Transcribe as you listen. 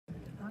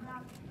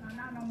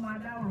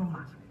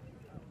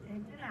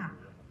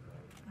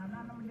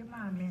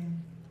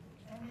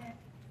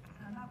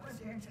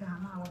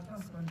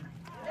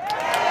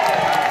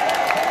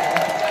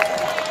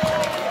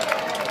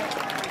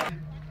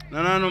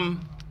Nananum,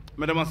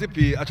 Madam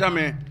Sipi,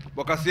 Achame,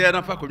 Bocasia,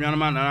 and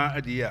Facuana,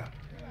 a dear.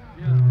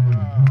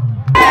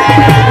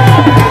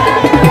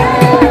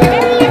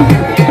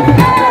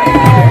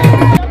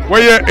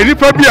 Where any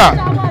Pabia,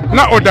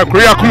 not Oda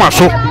Korea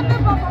Kumaso.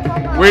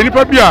 Where any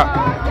Pabia,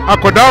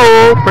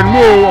 Akodao,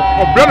 Penmo,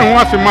 or Brennan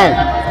was a mount.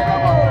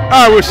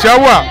 I will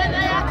shower.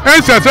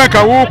 And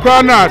Sasaka walk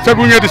on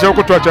 7 years of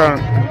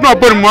Kotocha. No,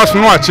 but must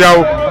not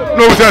chow.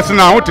 No, that's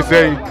now what to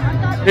say.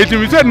 It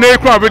is a name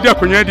crowd with your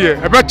community,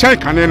 about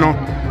Chancanino.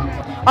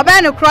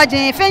 Obano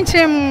Crojin,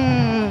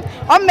 Finchim,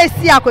 or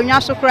Messia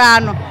Cognaso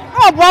Crano,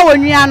 or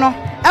Bowaniano,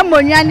 and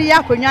Moniani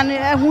Yaconian,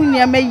 and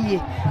Hunia May.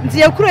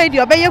 The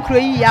Crady obey your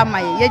Cree,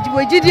 Yamay, yet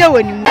you did you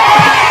when you.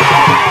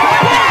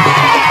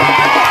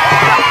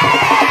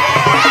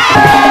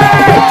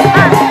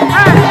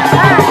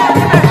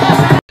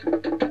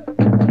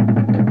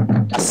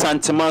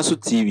 Santamasu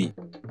TV,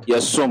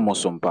 yes, so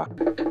Mosompa.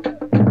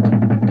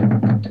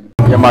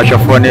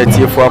 Yamashafone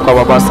TV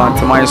kwa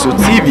Santamasu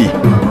TV.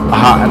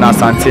 Aha, na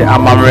Santi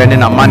amamrene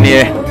na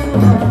manie.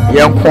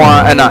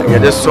 Yankwa ena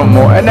yede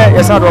somo ena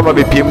yesa do ba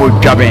bepi mo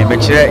Juaben me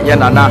kire ye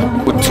nana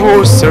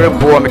Otuo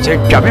Siriboe me kire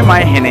Juaben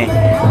man hene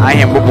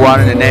ahen boboa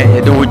no ne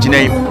yede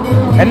woginai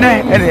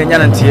ene enya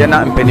nantie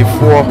na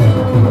mpanifo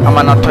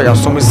amana to ya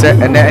somo se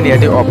ene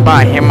yede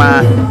oba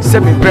Hemaa se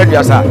mi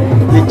preduasa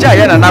yija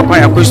ye nana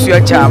kwan yakosu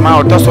acha ma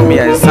otosom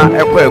yensa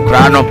ekwa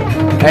ekura no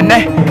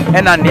ene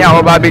ena ne a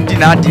oba be di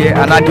na ade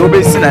anade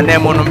obesi na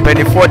nemo no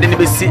mpanifo de ne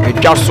besi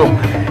adwaso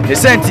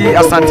Esenti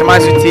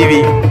Asantemasu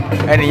TV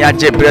eni ya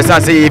je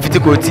presa se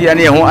fitikoti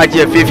eni ho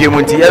aje afefie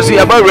mu nti yeso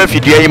ya ba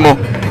refidua yi mo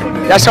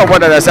ya sha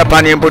boda da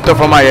sapani mboto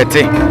fama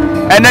yete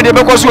ene de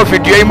bekoso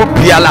ofidua yi mo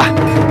biala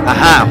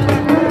aha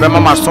be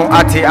mama so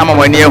ate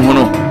amamani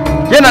ehunu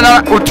ye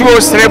na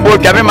Otuo Siriboe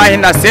Juaben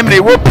man na semre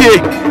wo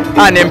pie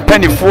ane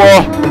mpanifo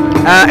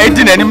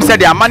edi nanim se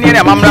de amane ne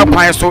amamra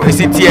kwan so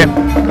esitie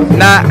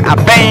na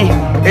aben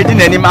edi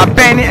nanim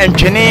aben ne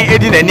entwene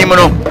edi nanim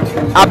no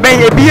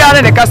aben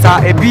ebia ne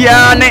kasa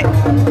ebia ne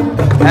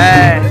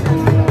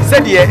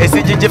sedie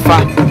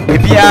esigigifa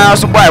ebia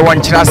so boy won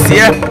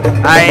kirase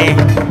ai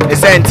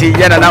esenti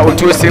yana na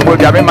Otuo Siriboe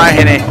Juaben man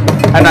hene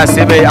ana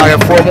sebe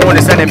arefo mu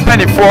ne se ne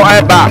mpanifo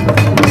eba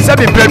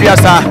sebi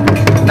prebiasa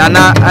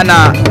nana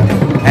ana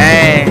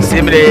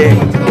semre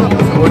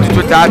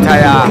otutu tata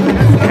ya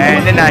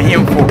ne na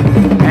himfo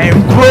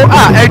kro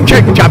a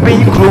etwa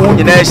Juaben kro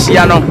nyina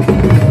ahia no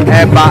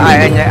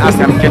eba enye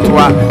asem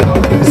ketwa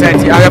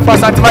senti arefa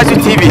Santemasu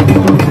TV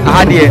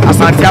ahade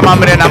asante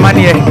amamre na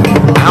mane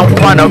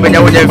ankwa na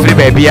obenya wonya free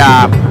baby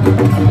a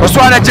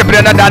oso ana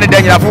chebre na dane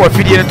danyira fo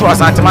afidie ne to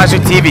Santemasu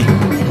TV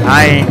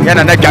ai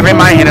yana na Juaben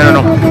man hene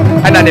no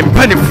ana ne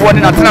mpanifo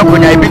ne na tena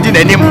konya ibidi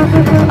nanim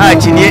a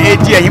chinie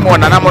edi ahimo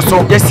na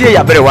namoso yesie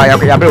yabere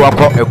wa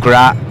ko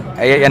ekura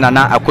yana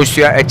na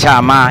akosua echa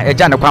ama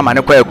eja ne kwama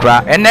ne kwa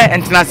ekura ene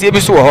entenase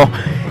bi so wo ho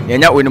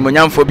yenya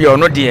onimonyamfo bi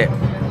ono de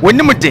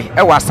wonim de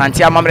e wa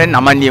asante amamre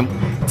na manem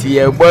ti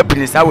e bo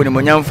pinisa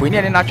onimonyamfo ni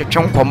ene na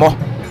twetwe nkomo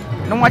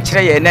no wa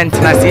kire ye ene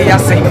entenase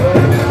yase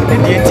ne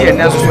die ti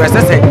ene so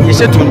esese ye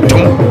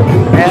hyetuntum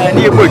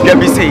ni e bo dwa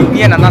bi sei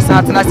ni ene na sa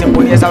atena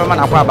sempo ni esa ma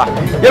na kwa ba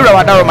ye wura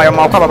wadaro ma yo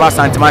ma kwa ba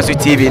Santemasu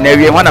TV na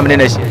wie hwana mne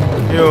na hye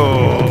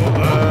yo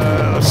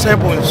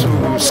sebunsu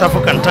safu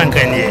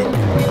kantanka ni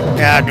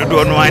ya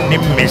dodo no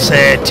anim me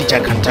se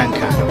teacher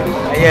kantanka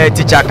ye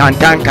teacher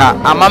kantanka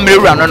amamre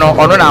wura no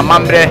ono na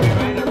amamre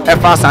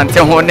efa sante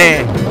ho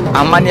ne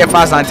amane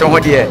efa sante ho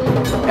de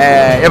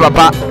ye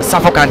papa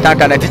safu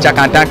kantanka na teacher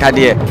kantanka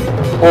de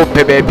o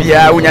pe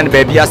bebia unya ne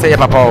bebia se ye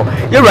papa o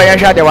ye wura ye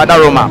hwa de wada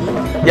roma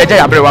ye ja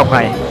yabre wa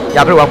kwan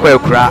yabre wa kwa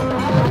ekura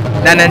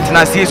na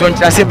ntina si so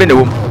ntina se be ne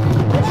wo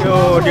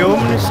yo de wo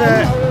ne se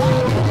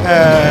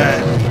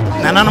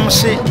nananom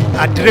se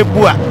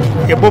adrebua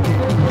ye bob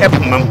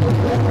epumam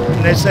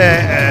ne se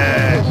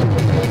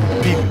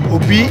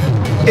obi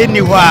eni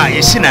ho a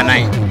yesi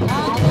nanan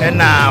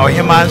na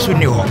Hemaa nso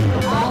ni ho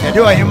ye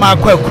de Hemaa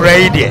kwa ekura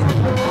yi de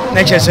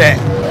na che se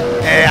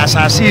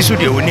asase su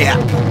de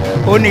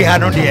oni ha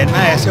no de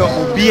na ye se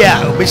obi a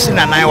obesi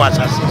nanan wa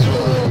asase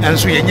su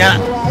enso ye nya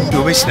de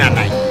obesi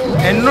nanan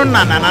enno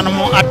na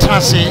nananom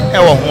atrase e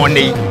wo ho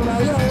ne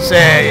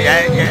se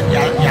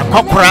ya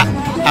kokora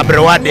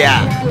abrewa de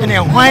a ene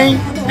hwan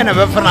ene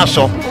be fana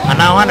so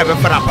ana hwan na be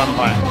fana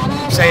pampa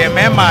se ye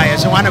mema ye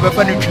se hwan na be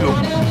fana twio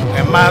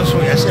ema so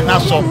ye se na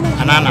so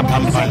ana na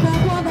pampa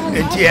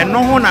enti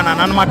eno ho na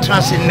nananom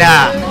atrase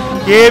na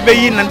ye be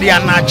yi na de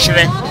ana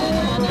kire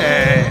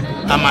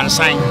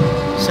amansan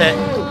se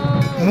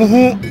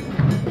muhu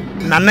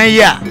nanan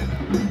ya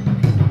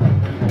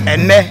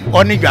enne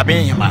oni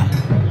Juaben Hemaa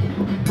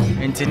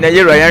enti na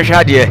ye royan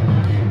hwa de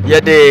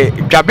ye de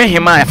Juaben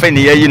Hemaa afa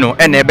ne yayi no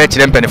ene be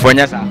kire mpanifo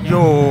nya sa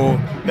yo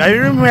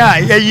yayimu ya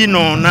yayi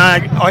no na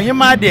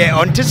Hemaa de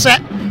onte se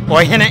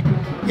ohene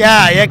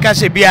ya ye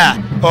kase bia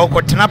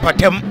okotena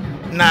patem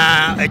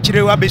na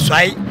akyire wa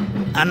beswai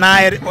ana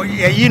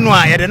yi no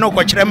a yɛde no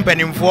kɔkyerɛ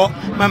mpanimfoɔ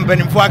ma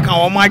mpanimfoɔ aka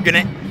wɔn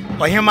adwene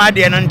ɔhema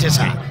de no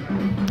ntesa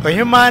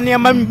ɔhema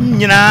nneɛma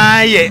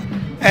nyinaa yɛ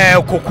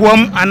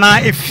kokoam ana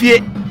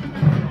efie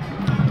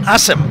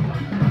asɛm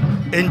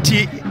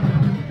enti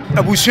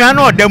abusua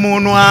no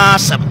ɔdamu no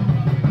asɛm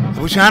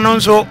abusua no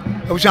nso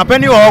abusua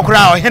pani wɔ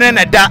kora ɔhene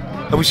na da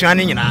abusua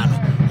no nyinaa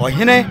no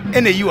ɔhene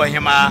ena yi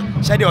ɔhema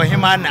sɛdeɛ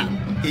ɔhema na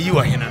eyi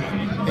ɔhene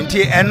no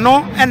enti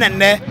ɛno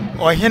ɛnɛ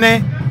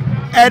ɔhene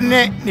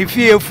ɛne ne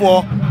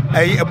fiefoɔ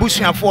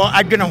abusuafoɔ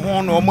adwene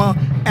ho no ɔmo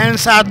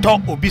ɛnsa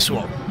atɔ obi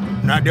soɔ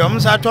na deɛ ɔmo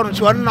nsa atɔ no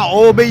soɔ no na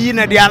ɔbɛyi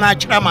na deɛ ana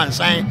akyerɛ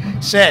mansan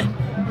sɛ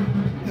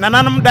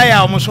nananom da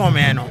yɛ a ɔmo so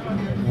ɔmɛ no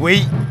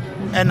wei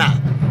ɛna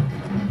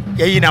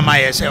yɛyi na ma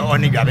yɛ sɛ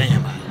ɔne Juaben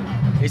Hemaa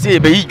ɛsɛ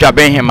yɛbɛyi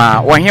Juaben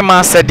Hemaa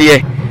ɔhema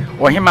sɛdeɛ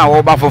ɔhema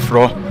a wɔba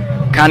foforɔ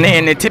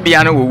kane ne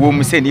tibia no wɔwɔ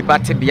mu sɛ nipa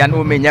tibia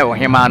no wɔmɛnya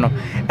ɔhema no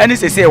ɛne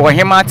sɛ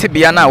ɔhema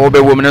tibia no a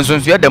wɔbɛwɔ mu no nso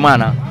yɛda mu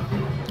ana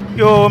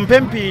yo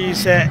mpempi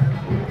sɛ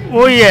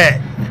woyɛ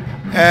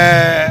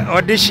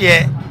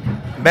ɔdehyeɛ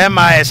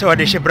bɛrima yɛ sɛ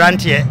ɔdehye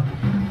branteɛ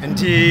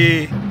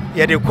nti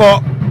yɛde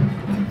kɔ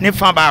ne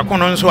fa baako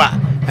no nso a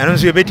ɛno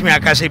nso yɛbɛtumi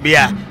aka sɛ bi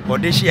a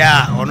ɔdehyeɛ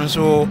a ɔno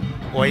nso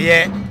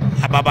wɔyɛ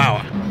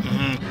ababaawa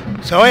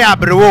sɛ woyɛ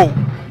aberewo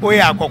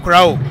woyɛ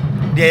akɔkora o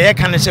deɛ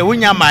yɛka no sɛ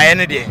wonya maayɛ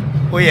no deɛ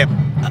woyɛ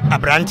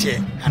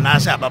abranteɛ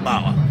anaasɛ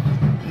ababaawa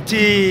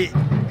nti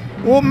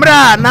wo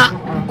mmerɛ a na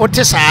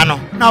wote saa no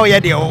na woyɛ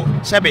deɛ wo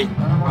sɛbe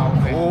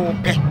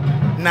wopɛ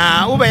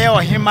na wobɛyɛ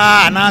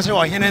ɔhema anaasɛ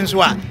ɔhene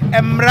nso a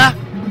mmara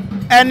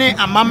ɛne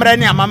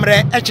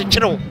amammerɛ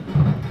ɛkyekyerew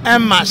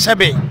ɛma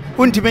sɛbe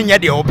wontumi nyɛ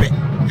deɛ wopɛ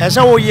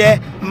ɛsɛ woyɛ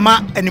ma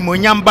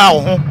animonyam ba wo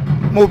ho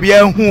ma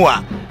obiara hu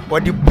a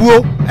wɔde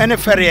buo ɛne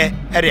fɛreɛ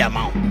ɛde ama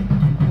wo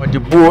wɔde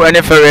buo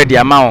ɛne fɛreɛ de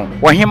ama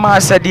wo ɔhema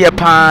sɛdeɛ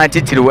paa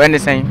titiriw ɛne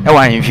sɛn ɛwɔ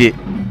ahemfie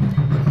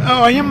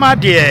ɔhema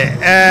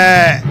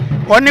deɛ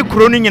ɔne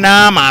kuro no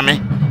nyinaa maame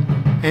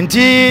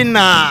nti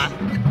na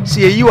sɛ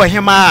yɛyi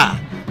ɔhema a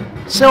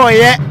sɛ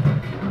ɔyɛ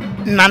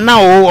nana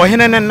o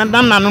ɔhene ne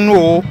nana no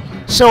o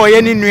sɛ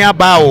ɔyɛ ne nua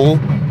baa o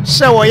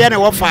sɛ ɔyɛ ne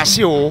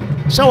wɔfaase o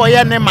sɛ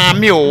ɔyɛ ne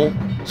maame o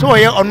sɛ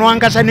ɔyɛ ɔno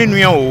ankasa ne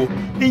nua o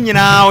ne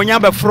nyinaa ɔnya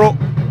bɛforo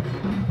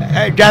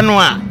dwa no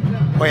a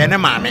ɔyɛ ne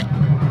maame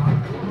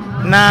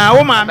na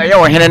wo maame yɛ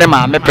ɔhene ne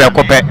maame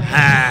prɛko pɛ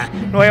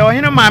na ɔyɛ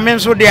ɔhene maame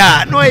nso deɛ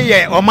a na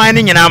ɔyɛ ɔman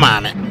ne nyinaa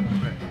maame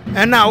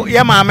ɛna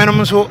yɛ maame no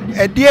nso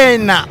ɛdeɛ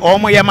na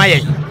ɔmo yɛ ma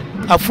yɛn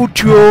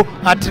afutuo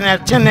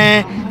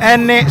atenetene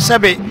ɛne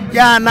sɛbe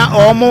yɛ na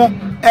ɔmo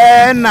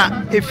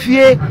ɛna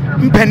efie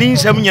mpanin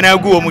nsɛm nyinaa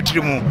gu ɔmo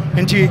tiri mu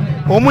nti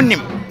ɔmo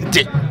nim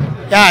nti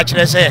yɛ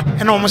akyerɛ sɛ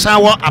ɛna ɔmo san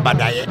wɔ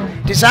abadaeɛ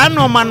nti saa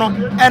nɔɔma no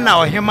ɛna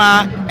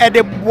ɔhema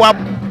ɛde boa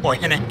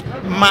ɔhene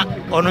ma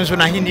ɔno nso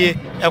n'ahenie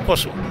ɛkɔ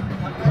so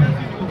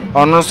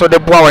ɔno nso de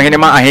boa ɔhene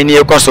ma ahenie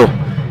ɛkɔ so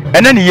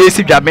ɛna ne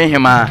yɛsi Juaben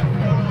Hemaa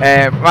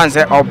wan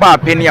sɛ ɔba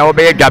apeni a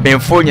wɔbɛyɛ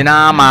Juabenfo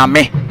nyinaa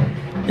maame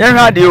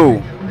yɛhwɛ adeɛ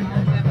o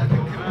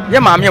yɛ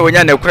maame a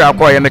wonya na kura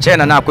akɔ yɛ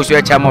mekyɛ na akoso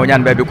akya ma wonya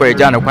no baabi kɔ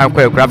yɛgya no kwan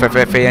kɔ kura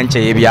fɛfɛɛfɛ yɛ nkyɛ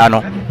yɛ bia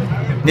no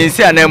ne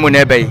nsi anan mu na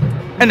ɛbɛyi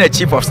ɛna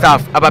chief of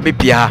staff aba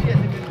bepia ha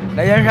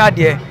na yɛhwɛ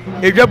adeɛ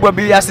edwabua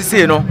bi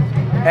asese no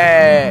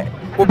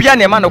obi a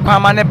na ɛma no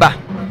kwan ma ne ba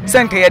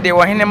sɛ nka yɛde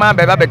ɔhene ma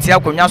bɛba bɛte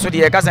akonnwa so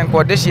deɛ yɛka sɛ nka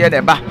ɔde hyeɛ na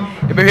ɛba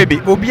ɛbɛhwɛ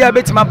bi obi a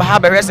bɛtumi aba ha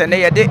bɛhwɛ sɛ ne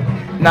yɛde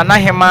nana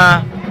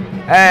Hemaa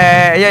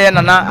yɛyɛ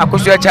nana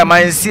akoso akya ma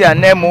nsi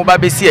anan mu ba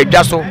bɛsi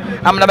adwa so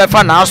amna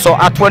bɛfa na asɔ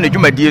atoa ne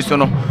dwumadie so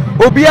no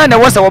obi a na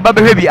ɛwɔ sɛ wɔba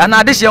bɛhwɛ bi ana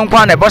ade hyeɛ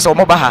nkwa na ɛbɔ sɛ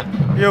ɔmo ba ha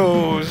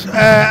yo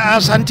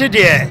asante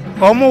deɛ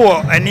ɔmo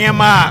wɔ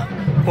nneɛma a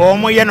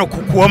ɔmo yɛ no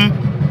kokoam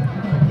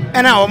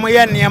ɛna ɔmo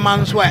yɛ nneɛma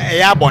nso a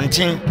ɛyɛ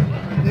abɔnten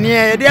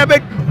nea yɛde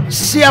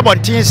abɛsi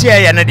abɔnten si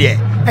ɛyɛ no deɛ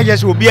ɛgyɛ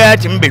sɛ obiara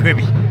tumi bɛhwɛ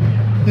bi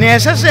nea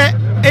ɛsɛ sɛ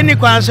ɛni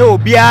kwan sɛ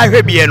obiara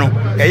hwɛ bie no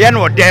yɛyɛ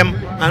no ɔdɛm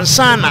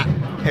ansa na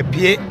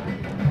apie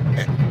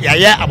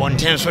yɛayɛ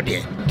abɔnten so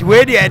deɛ nti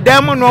wei deɛ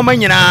ɛdɛm nneɛma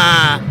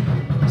nyinaa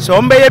sɛ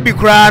ɔmo bɛyɛ bi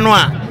koraa no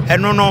a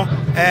ɛno no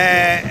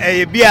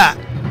ɛyɛ bi a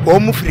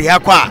ɔmo firi ha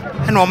kɔ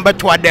a ɛna ɔmo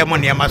bɛto adɛm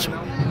nneɛma so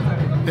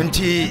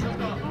nti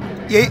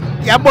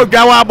yɛabɔ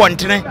dwa wɔ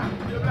abɔntene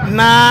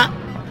na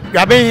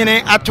Juaben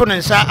hene ato ne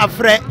nsa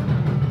afrɛ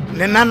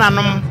ne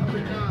nananom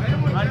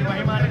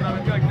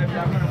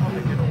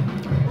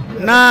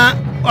na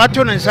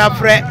ato ne nsa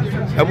afrɛ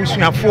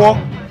abusuafoɔ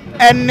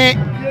ɛne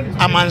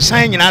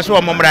amansan nyinaa so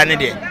ɔmo mmra ne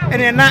deɛ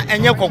ɛne na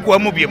ɛnyɛ kɔkɔa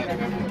mu biom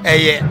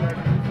ɛyɛ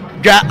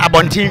dwa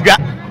abɔnten dwa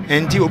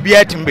nti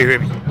obiara tumi bɛhwɛ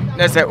bi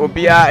na sɛ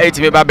obiara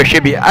ɛtumi ba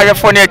bɛhwɛ bi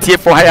ahwɛfoɔ ne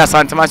atiefoɔ ha yɛ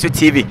Asantema so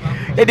TV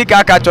ɛdi ka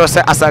aka kyerɛ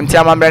sɛ Asante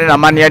amammerɛ ne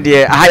namanneɛ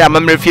deɛ aha yɛ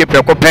amammerɛ fie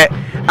prɛko pɛ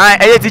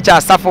ɛyɛ teacher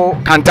asafo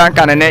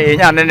kantanka ne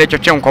yɛnya ne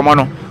twetwe nkɔmmɔ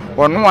no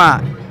ɔno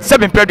a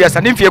sɛbi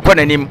mpɛduasa ne mfie kɔ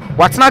n'anim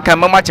watena ka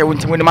mmam akyɛ wo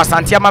ntimu ne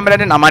Asante amammerɛ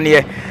ne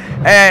namanneɛ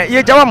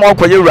yɛgya wa ma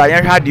ɔkɔ yɛwura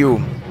yɛnhwɛ adeɛ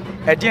o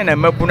ɛdeɛ na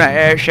mmabu no a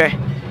ɛhwɛ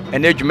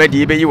ɛne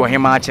dwumadie bɛyi wɔ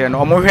Hemaa akyerɛ no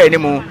ɔmo hwɛ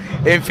anim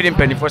ɛmfiri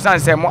mpanimfoɔ sane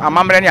sɛ mo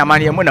amammerɛ ne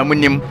amanneɛ mo na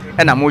monim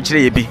ɛna mo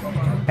kyerɛ yɛ bi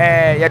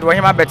yɛde wɔ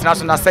Hemaa bɛtena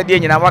so na sɛdeɛ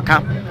nyina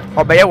waka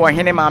ɔbɛyɛ wɔ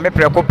hene maame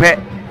prɛko pɛ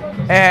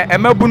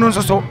emabunu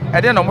nso so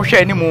ede na mohwe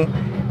animu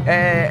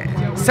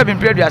 7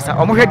 preduasa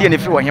omohwe de ne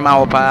fi wo Hemaa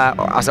wo pa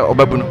asa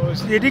obabunu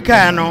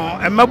edika no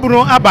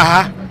emabunu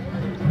abaha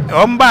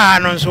omba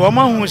no nso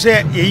omahu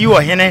se yeyi wo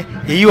hene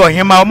yeyi wo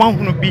Hemaa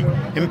omahu bi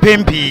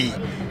mpempi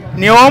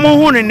ne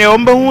omahu ne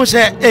ombahu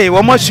se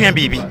wo masua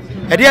bibi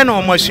ede na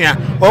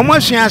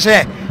omasua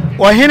se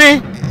wo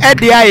hene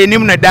ede aye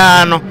nim na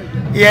daa no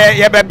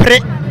ye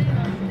bepre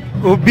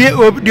obi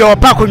de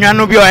opa konwa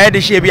no bi o ede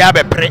hye bi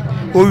abepre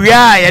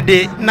owia ye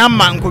de na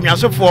ma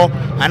nkonwasofo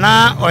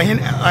ana ohen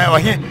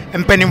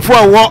mpanimfo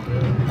awo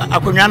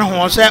akonwa no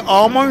ho se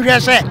omonhwe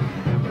se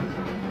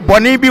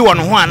boni bi won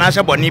ho ana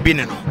se boni bi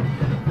ne no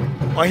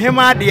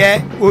Hemaa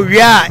de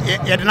owia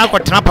ye de na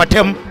kotena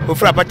patam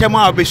ofura patam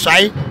a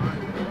obesai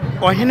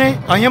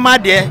Hemaa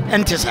de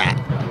entisa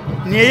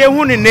ne ye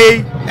hu ne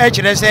nei e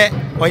kire se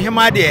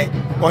Hemaa de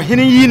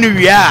ohene yi no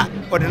wia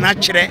o de na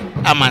kire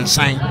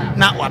amansan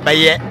na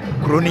wabaye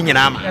kuro ni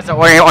nyina ama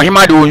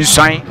Hemaa de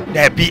wonsan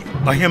da bi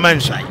Hemaa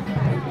nsan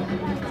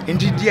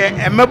enti de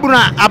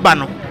emabuna aba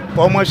no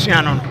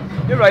omosua no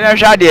Yero ya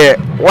hwa de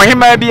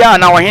Hemaa bia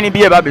na ohene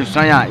bia ba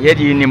besuan a ye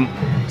de nim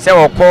se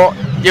wokọ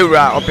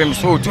Yewura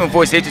Otumfuo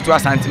Otumfuo se titu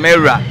asantema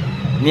Yewura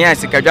ne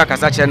asikadwa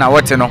kasa kire na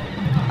wote no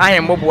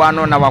ahen boboa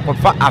no na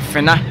wakofa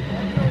afena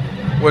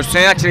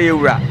wosuan ya kire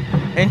Yewura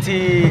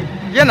enti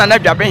ye na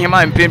Juaben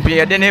Hemaa mpempe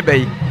ye de ne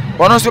bai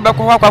ono so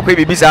bekọ kwa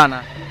bibisa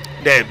na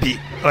da bi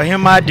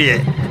Hemaa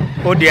de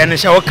o de ne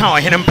se wo kan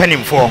ohene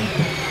mpanimfo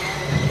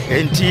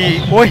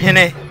enti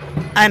ohene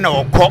ana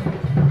okọ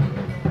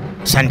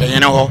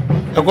sandanyene ho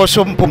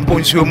egoso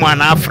mpomponsuo mu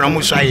ana afra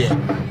mu so aye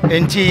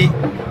enti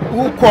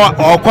ukọ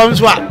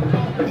okonzo a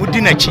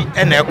mudi nachi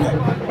ena ekọ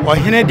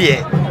ohene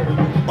de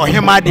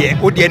Hemaa de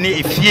o de ne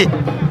efie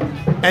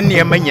ene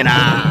ema nyina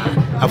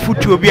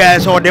afutuo bia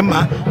so de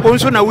ma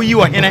onso na wuyi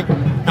ohene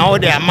na o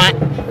de ama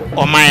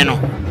oman no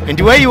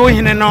enti wayi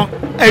ohene no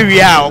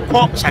awia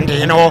okọ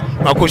sandanyene ho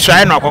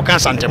akosuae no akoka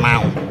santema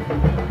ho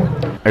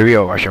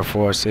awia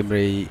wahwefo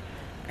sebrei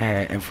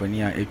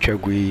Enfonia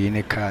etwagui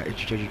ne ka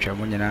etwetwa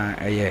mo nyina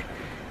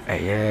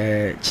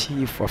eye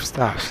chief of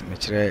staff ne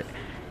kire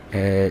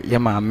ye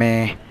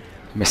maame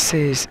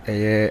Mrs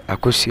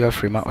Akosua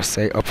Frima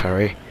Osei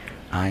opere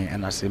an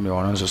anasemi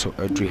wono nso so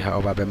adri ha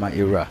obabema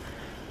Yewura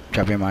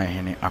Juaben ma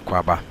hene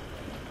akwaba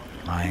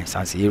an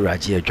sanse Yewura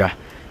ji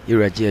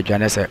edwa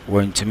ne se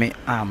wontumi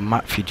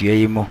ama fidua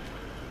yi mu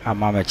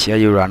ama ma chia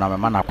Yewura na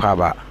ma na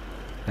kwaba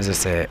ne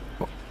se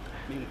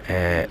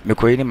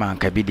mekoyi ni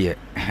manka bi de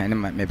ne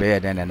me be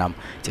yeden nam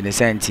ti ne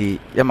senti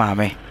ye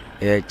maame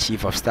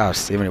chief of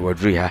staff even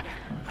wadri ha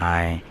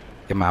ai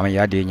ye maame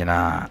ya de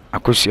nyina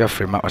Akosua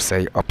Frima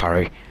Osei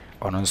opare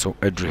ono nso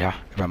adri ha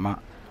be ma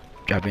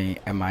Juaben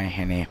ma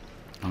hene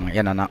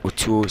ye na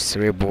Otuo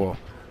Siriboe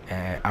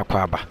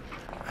akwaba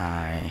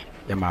ai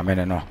ye maame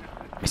ne no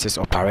Mrs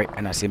opare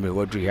and assembly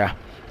wadri ha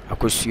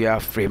Akosua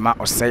Frima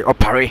Osei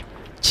opare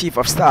chief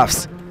of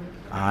staffs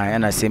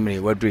and assembly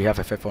wadri ha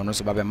fefefo no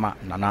so babema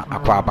nana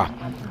akwaba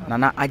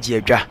nana agi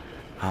adwa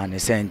ne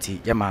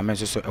senti ye maame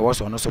so e wo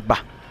so no so ba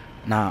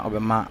na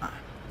obema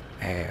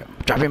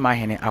Juaben ma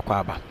hene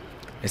akwaba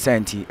ne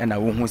senti na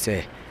wo hu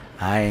se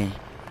ai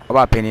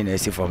oba peni na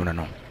esi form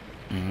no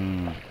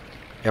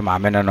ye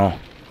maame no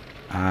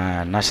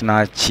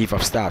national chief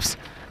of staffs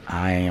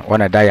ai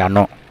ona daya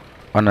no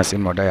ona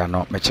simo daya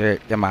no meche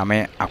ye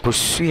maame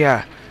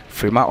Akosua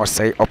Frima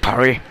Osei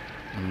opare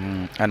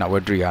ana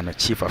wadri ya no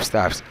chief of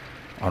staffs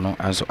ono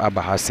anso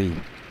abaha sei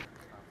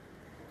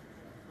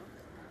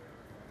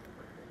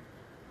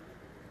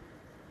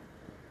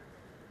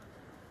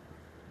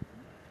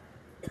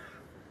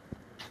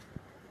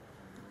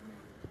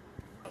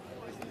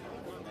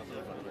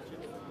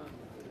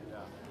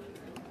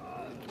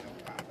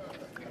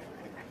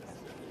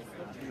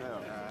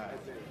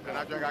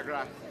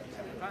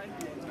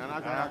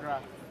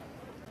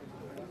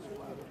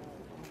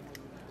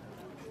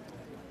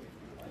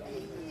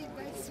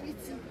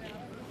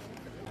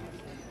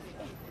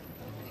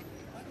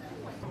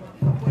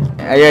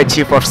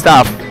chief of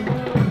staff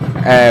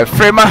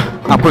Frima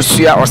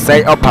Akosua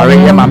Osei opare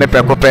ye maame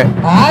prekope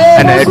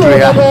na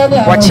adria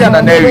wachi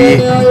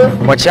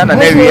na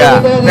nawi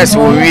a nese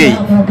wo wi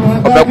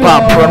obekọ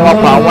apro no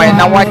kwa wan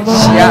na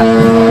wachia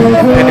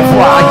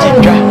penifo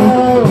agidwa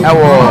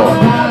ewo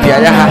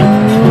biaya ha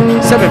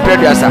 7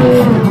 preduasa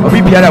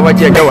obi biara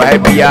waje adwa wa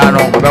bia no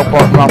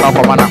obekọ no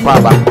akwa na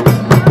kwa ba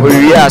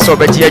owi a so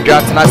obeji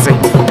adwa tena se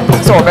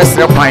so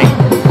obesre kwan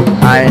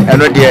ai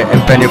eno de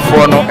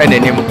penifo no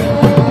enanim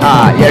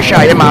ye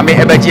hwa ye maame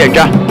ebeji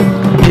adwa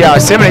pia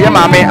semre ye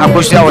maame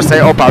Akosua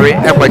Osei opare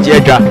ekwaji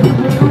adwa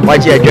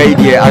waji adwa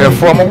idie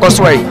arefo mo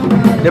koso ai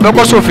de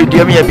bekoso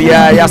fidua me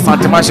bia ya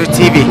Santema so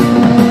TV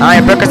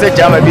ai pekase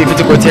jama bi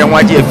fiti kote en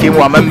waji afim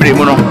wa mamre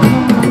mu no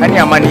ani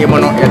amani mu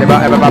no ye de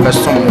ba ebe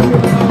besom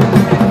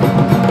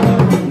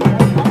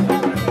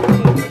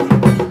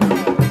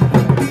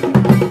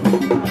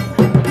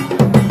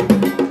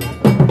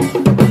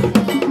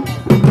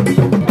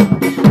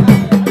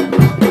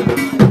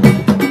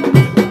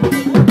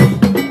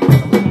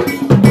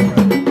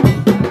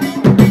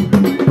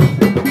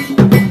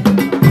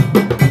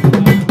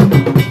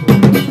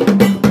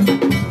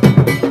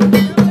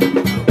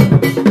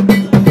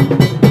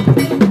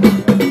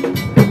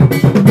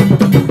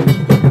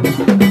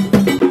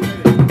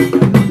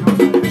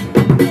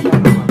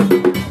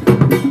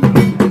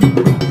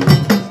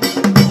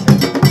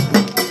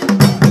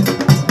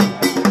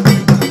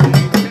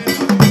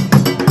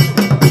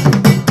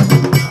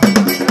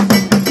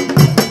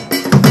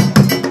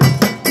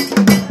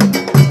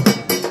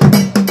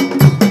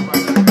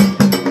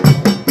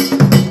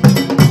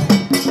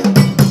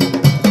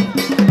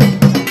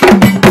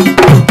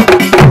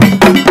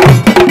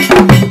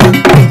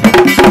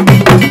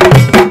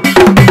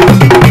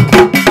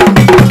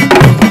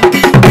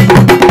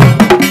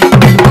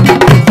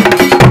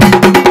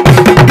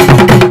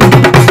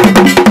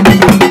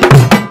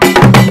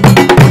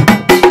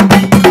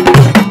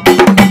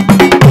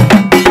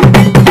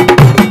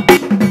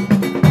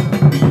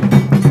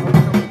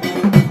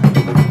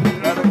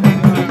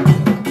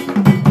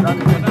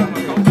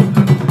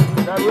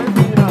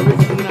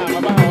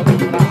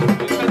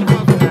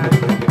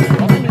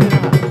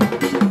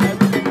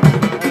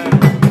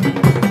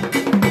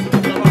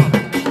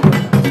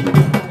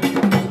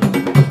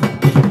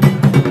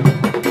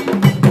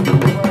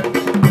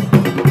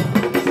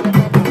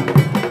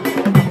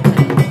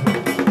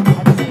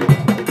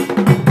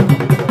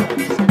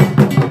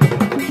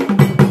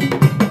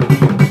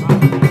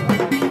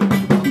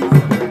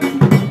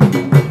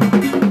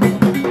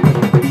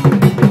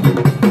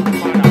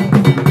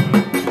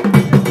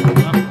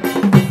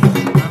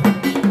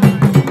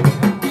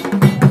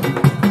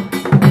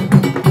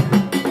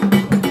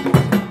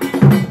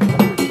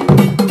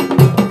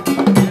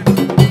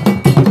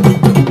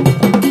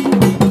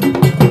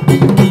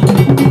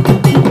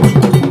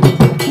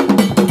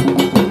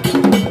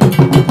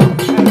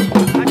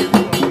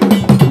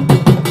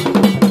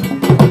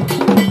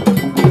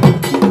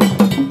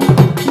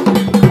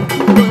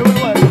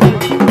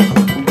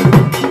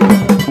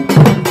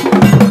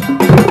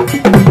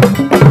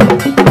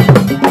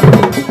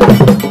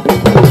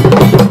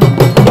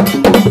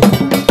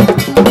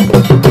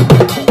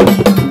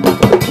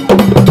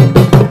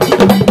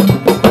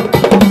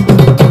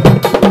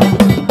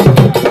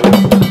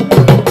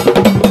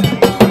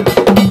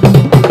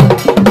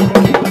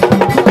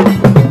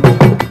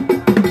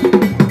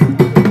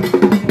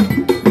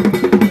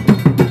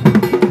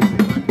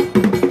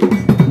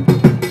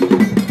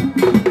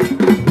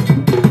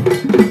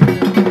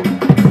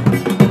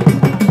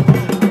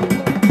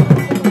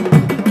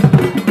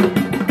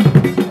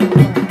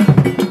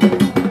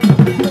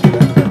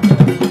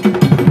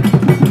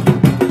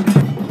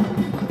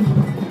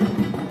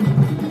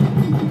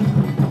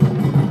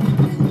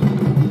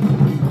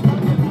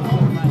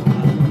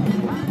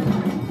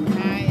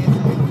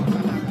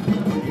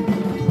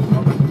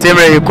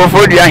Semre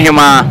Kofodua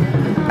Hemaa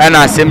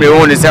ana Semre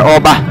won se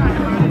oba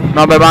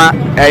no beba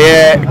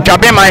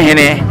Juaben man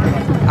hene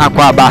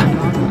akwaba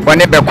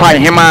woni be kwa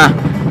Hemaa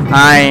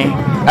ai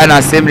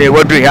ana Semre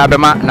wodu hia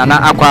bema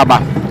nana akwaba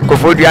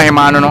Kofodua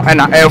Hemaa no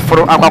ana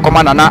eforo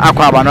akwakoma nana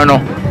akwaba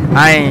no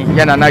ai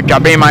ya nana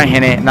Juaben man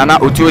hene nana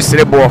Otuo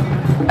Siriboe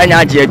anya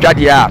age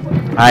adwade a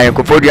ai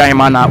Kofodua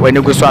Hemaa na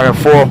wani guso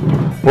arefo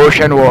wo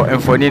hwe no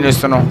emfoni no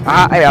so no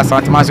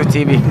Asantemaso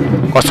TV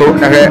koso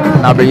na hwe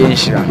na be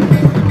yenhira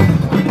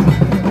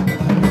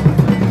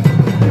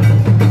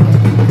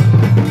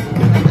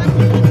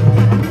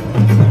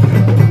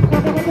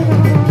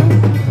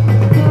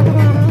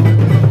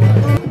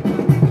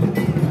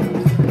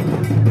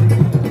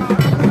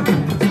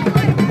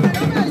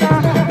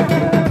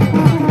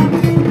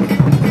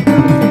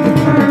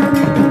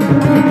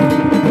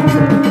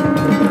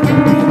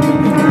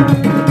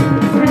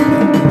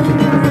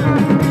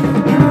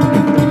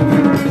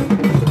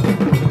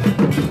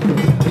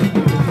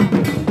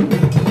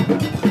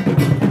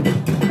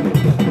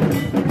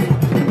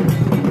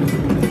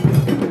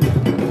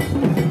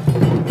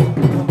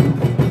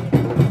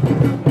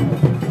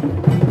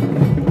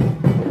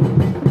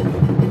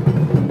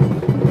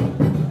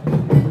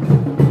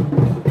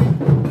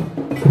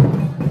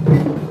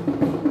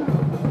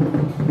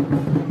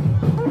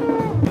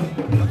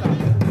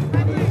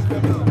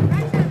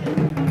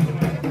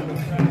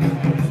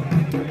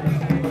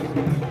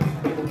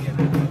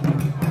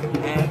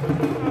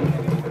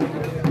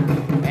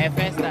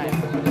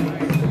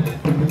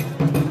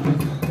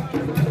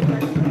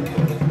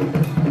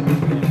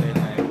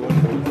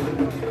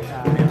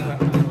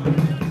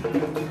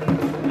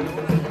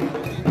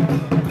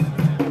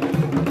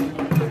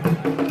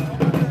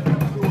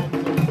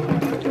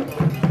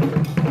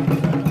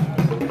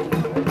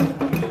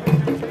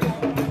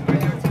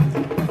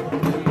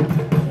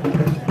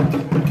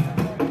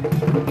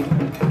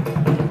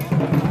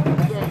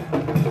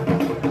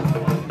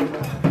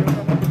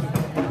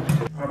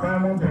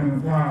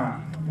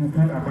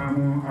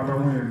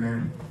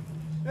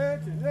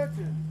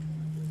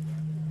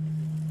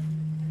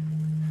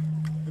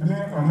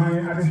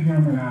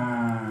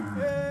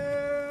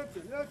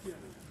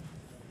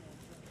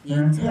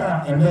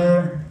Yentia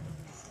ele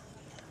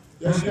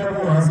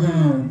yeshego hasi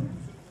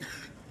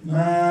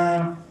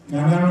na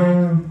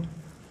nanano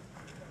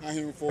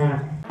ahimfo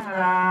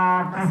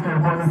kase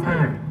bonse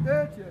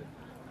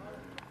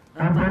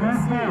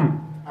antonisi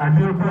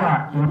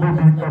adekwa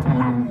yobobi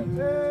opumam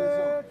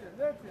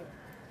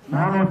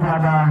nano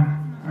tada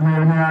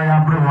na ya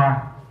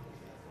brewa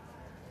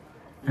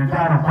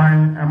yejaro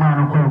kwan e ma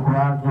no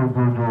kwakura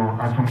dododo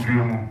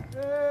asumfiemu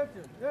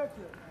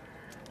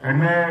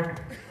ene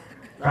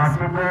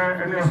Kasebe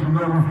ele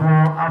sunu fo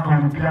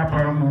akompia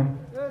pamu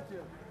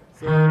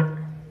se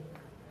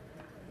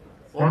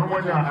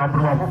onmoja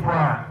abrowa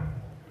fofora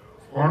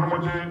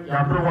onmoje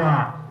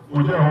abrowa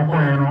oje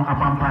hokoye no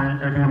apampan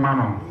ede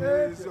mano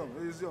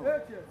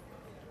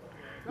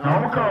na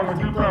oka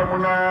omutipa mu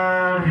na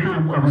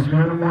hwe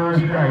abusuanu mu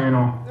hia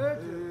no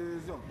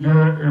ye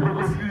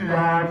ebukosi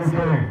ya ni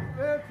se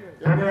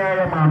ene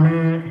ya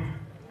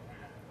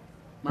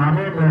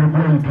mame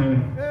berbointe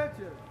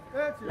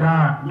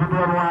ya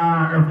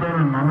nudorwa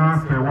efere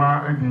nana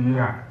sewa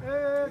ediya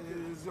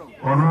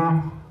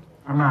ono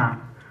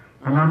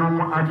ana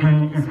no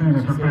agi isi ni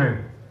sote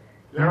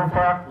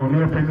yemfa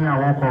oni epeni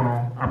awoko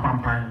no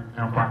apampan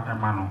emfa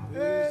emano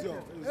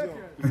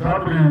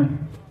isabri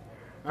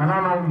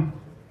anano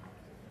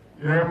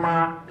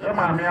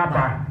yema mi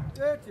aba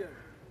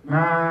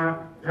na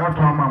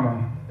yato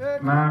amamo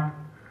na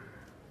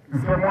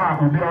nsemo a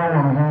obi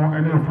awo no ho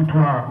ene futu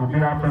a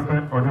obi apese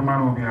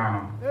odemano obi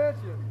ano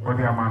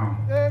odi amano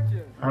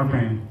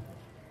okay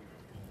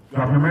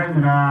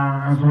Juaben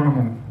na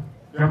azulumu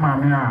ya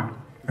mami a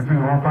ese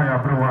wo ya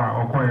brewa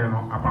okoye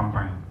no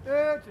apampan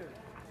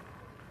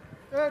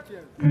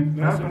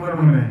na sumura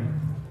mune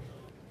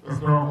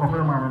so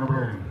ofere mami no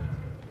bre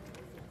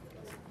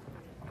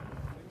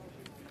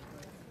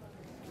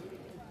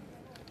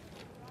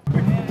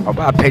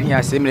oba peni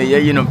asemre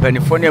yeyi no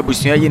mpanifo ne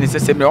abusua yi ne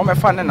sesemre o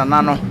mefa ne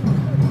nana no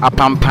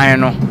apampan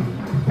no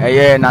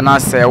eye nana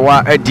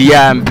sewa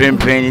adia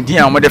mprempren di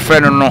amode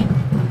frɛ no no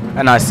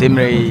na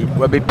asemre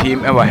wa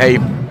bepiem e wa hai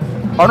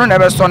ono na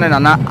be so ne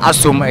nana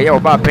asom eye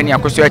oba peni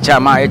akoso acha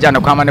ma eja ne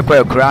kwama ne kwa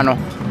akura no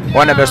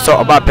ona be so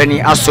oba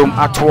peni asom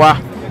atoa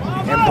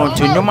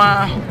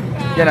empontonuma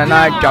ye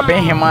nana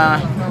Juaben Hemaa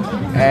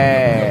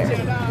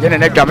ye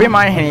nana Juaben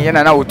man hen ye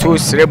nana Otuo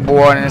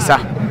Siriboe nsa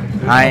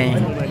ai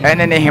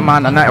ene ne Hemaa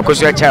nana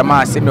akoso acha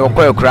ma asemre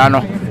okwa akura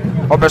no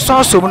obeso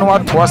asom no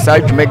watoa sa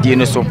adwumadie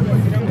no so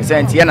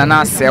senti ye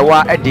nana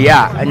sewa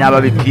edia anya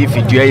ba be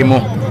pifidua yi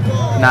mu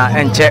na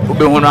enche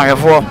ubehunu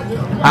ahefo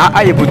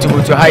aye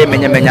butubutu haye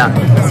menyamenya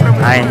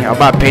ai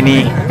oba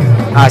peni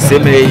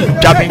asemre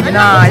Juaben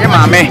nyina ye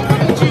maame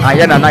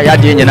aye nana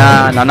yade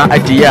nyina nana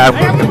adia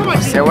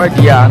sewa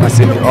dia na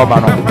semre oba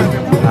no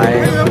ai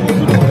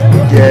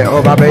ye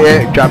oba be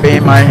ye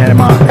Juaben man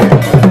Hemaa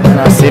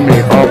na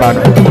semre oba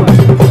no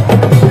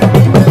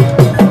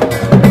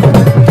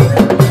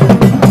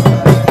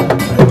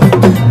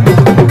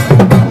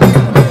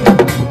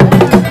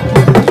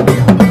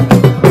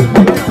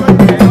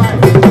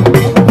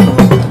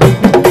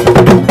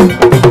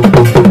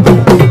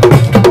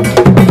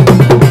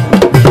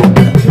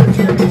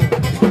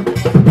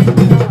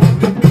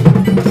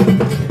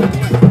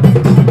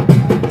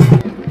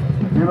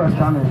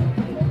Achame,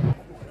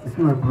 if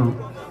you were blue.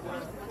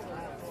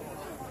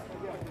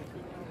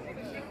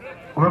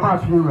 What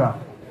about you?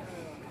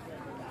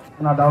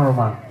 Another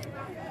woman.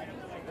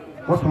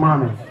 What's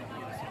mommy?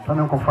 Tell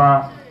them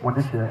confirm what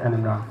this year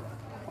and now.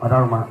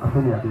 Another woman, I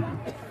feel baby.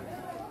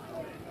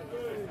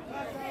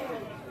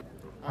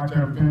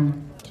 Achame,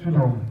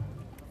 Chidom.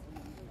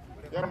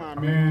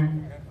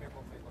 Yamame,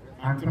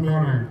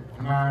 Antimere,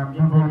 na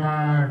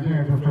Jubona,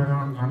 Jay, to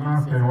Ferdon, and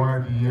answer why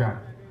the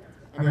year.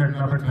 And then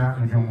Nabata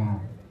and Jomono.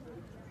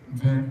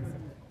 Then,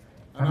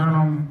 and I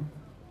know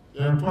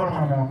you're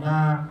 12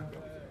 now.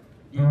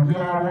 You'll be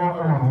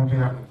our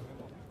dear.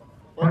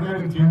 What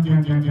did you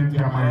think?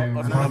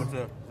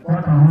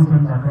 What can we say?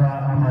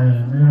 I my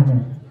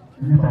name,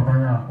 you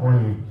Papa,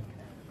 Oye,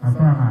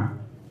 Asana,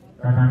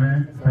 Katane,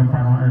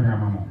 Sempano, and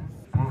Yamamo.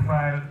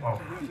 Profile of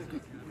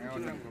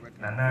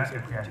Nana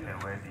Efiase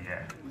Wedia.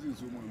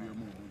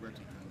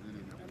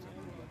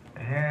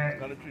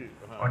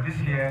 Or this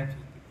year,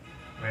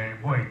 very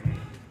boy.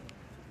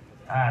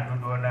 I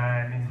don't know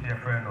that in your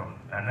friend of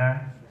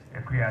Nana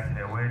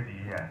Efiase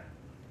Wedia.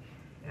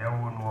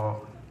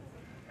 Yawunwo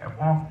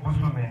ebo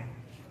busume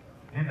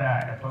ida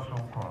etoso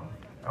kron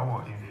ewo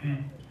infi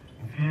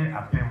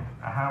apem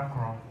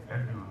ahankron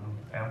eduru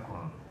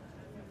enkron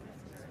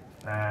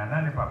na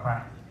nani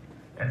papa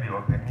ede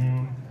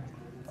openi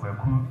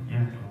kwaku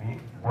yentumi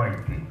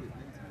boyite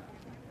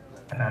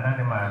na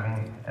nani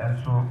maami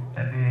enso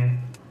ede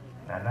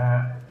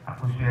nana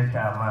akusue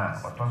chama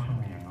otoso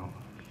mienu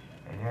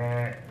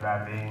eye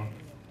Juaben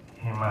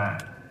Hemaa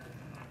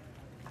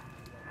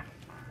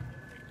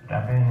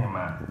Juaben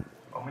Hemaa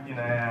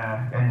omujina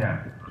ya enya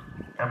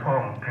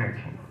ekon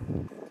kreki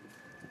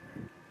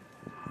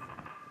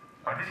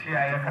odisi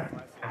ya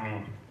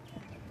yakami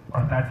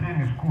o started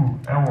in school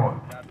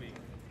ewo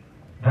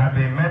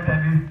Juaben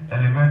Methodist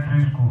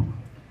Elementary School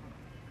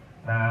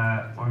na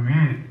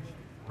owie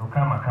no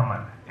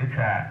kama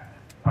etwa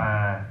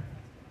pa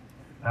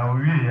na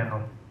owie ye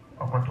no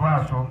okoto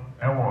aso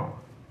ewo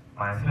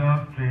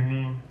Myself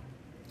Training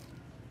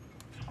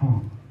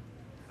School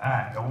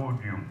ewo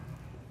biom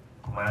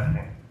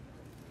Kumasi.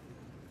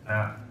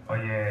 Now,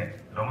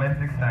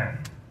 domestic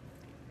science.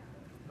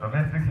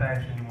 Domestic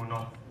science in the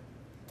mono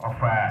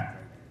offer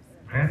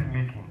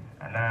dressmaking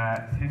and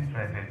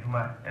seamstress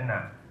and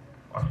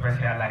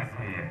specialized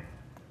here.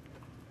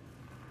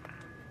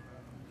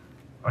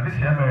 On this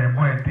year, very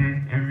boy,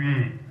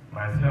 every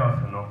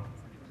myself, no.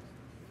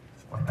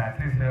 Was that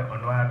is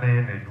on one day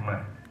in the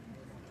Juma.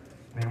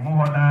 The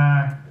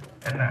Muhona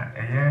and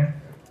a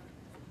year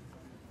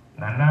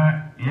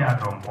Nana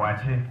Yadom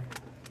Wachi.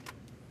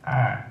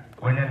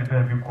 When you have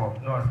a call,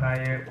 no,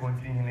 Saya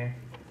continue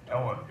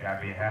our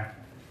Gabeha,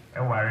 a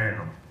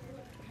wareno.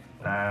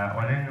 Now,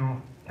 when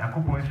you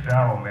Nakupo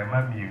Shao, my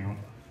mammy,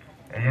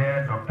 a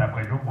year Dr.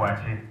 Pedro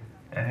Wachi,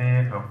 and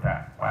a Dr.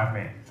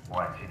 Wame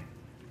Wachi.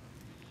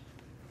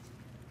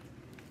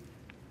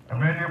 I'm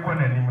ready to go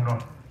and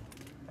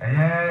a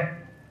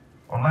year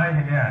on my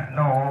here,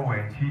 no,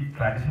 when she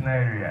traditional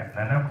area,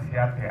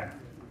 Nanakusiapia,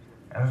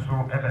 and so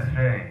ever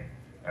say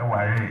a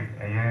warrior,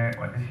 a year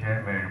or this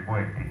year, very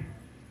boy.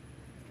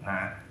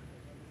 Na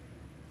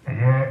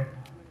eye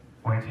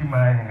when she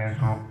mind in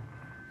so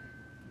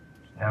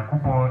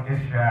Yakubo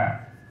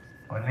Isha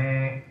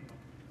one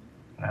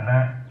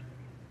Nana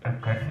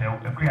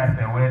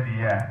Equiasa where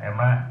the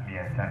Emma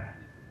Miasa.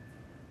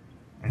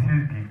 This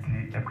is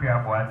gifty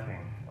Equia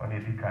watching on a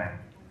decline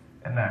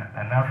and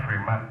an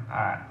Afriman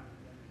are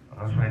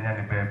also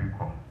any baby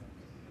call.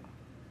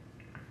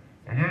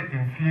 A year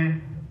in fear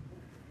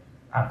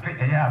a fe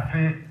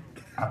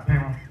a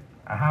pim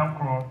a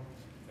handcrow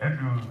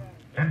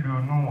Edu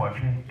no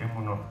watching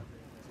emuno.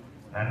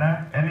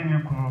 Nana, any new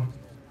crew,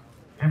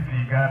 if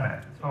we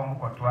Ghana, some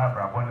Kotua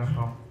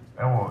Brabonoso,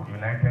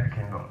 United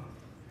Kingdom.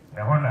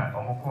 Nahona,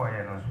 Omoko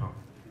Yenoso.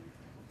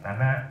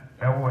 Nana,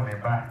 Ewo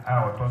Neba,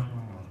 our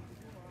Tosunu,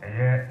 a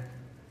year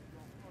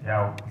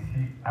Yao, we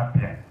see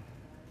Apia.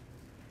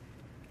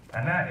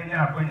 Nana, any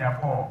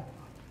Aponia Paul,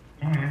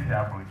 English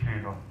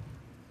Abuchino.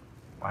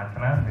 One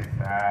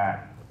translates,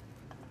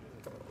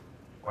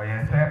 or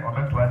yes, sir, or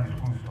better to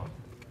school so.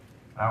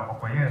 Now,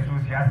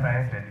 social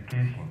science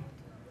education.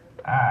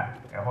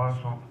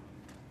 Also,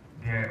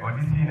 the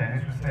Odyssey and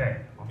this was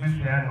said,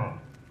 Obisiano,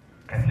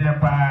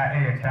 Cassiapa,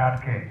 a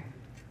child care.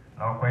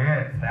 Now,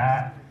 quiet,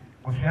 sir,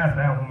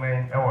 Usiasa, who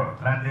made our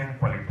London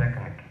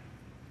Polytechnic.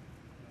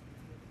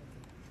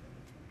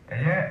 A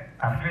year,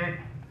 a fate,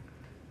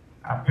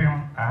 a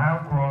pim, a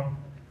hand crown,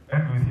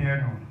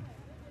 Edusianu,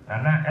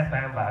 Nana,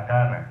 S.I.M.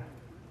 Bagana.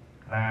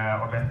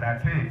 Now,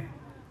 Obestate.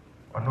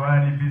 On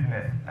one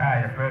business,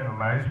 a friend of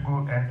my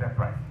school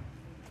enterprise.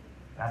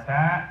 That's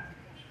a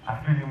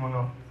feeling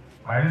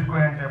my school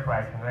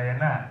enterprise, and I am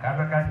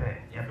Kabaka,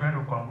 a friend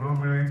of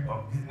conglomerate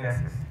of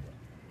businesses.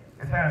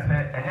 The son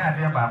said, and I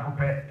have a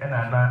puppet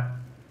and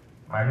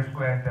my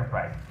school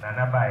enterprise,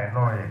 Nana by a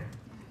lawyer.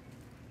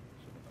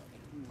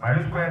 My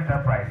school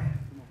enterprise.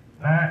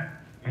 Now,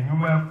 in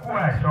human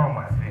quite show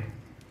myself.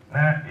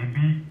 Now, it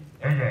be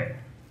a year,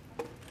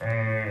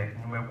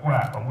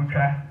 Numekua,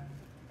 Omucha,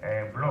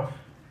 blocks.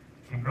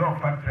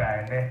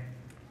 ne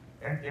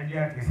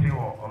edia kesi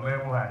wo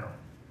omemu ha no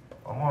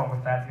omo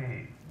start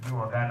bi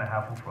wo Ghana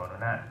ha fufuro no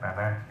na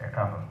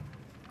eka ho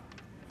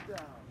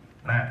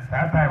na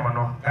that time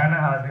no Ghana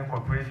Housing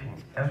Corporation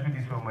enso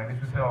di so mani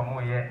so say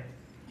omo ye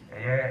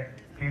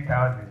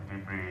 3000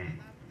 bebre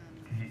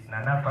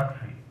na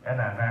factory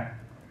na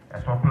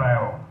a supply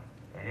of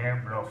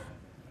blocks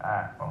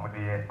omo de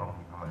ye omo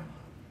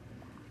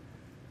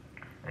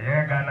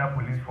Ghana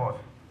Police Force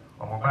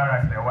omo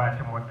barracks e wa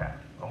chimota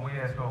omo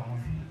ye so omo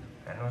si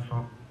eno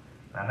so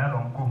na no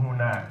nkohu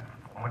na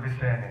omo de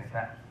share ne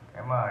nsa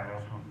e ma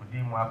anyo so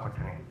udi mu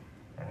akotene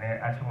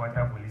ene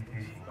achimota police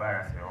station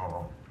barracks e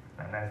o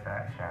na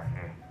nsa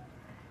shafe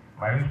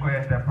Marisco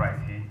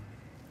Enterprise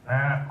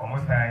na omo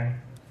sai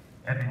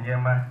e de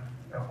nyema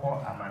e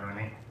ko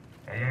amanone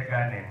e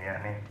Ghana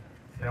niane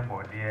se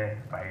bodie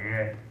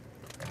bayre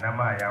na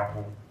ma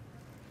yaho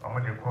omo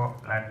de ko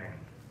London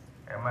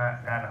ema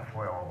Ghana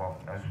for owo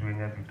na so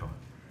enya bito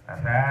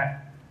asa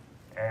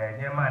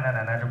nyema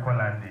na de ko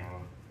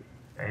London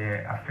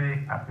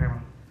afi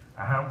apem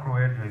ahankro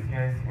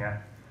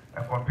eduasiansia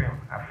ekopem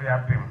afi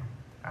apem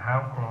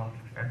ahankro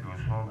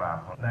edusun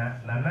ba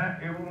na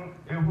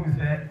ehu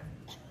se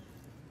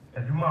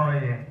eduma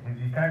oye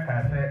ndika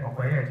ka se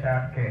okoye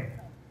child care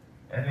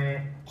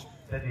ene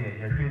se de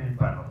yehwe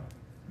nipa no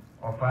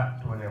ofa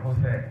to ne ho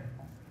se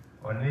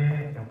oni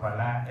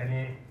nkwala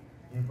ene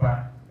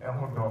nipa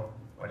ehodo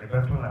ode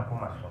beto na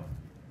koma so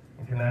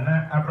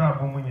ntinana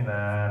abrabo mu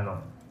nyina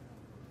no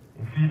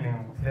ifini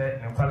se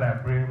nkwala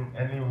brain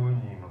ene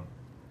wonyi no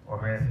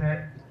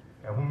obese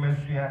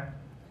ehumesua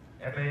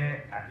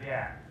ebe ade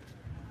a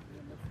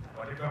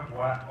ode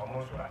bepoa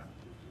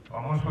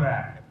omoso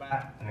a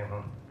ba ne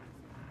ho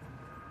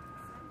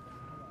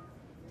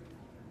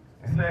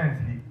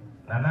Sensi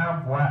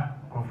nana boa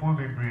kofo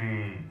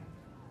bebre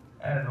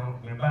eno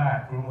me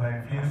ba krum ha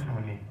mfiesu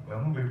ni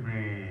hu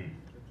bebre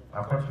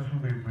akoso su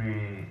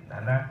bebre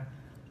nana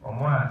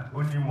omo a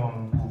oni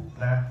mombu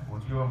na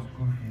otiom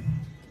school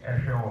fees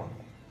ehwewo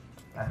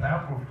asa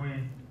kofo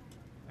yi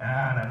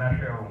nana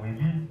hwewo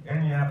mebi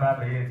eni aba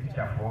be ye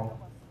teacher for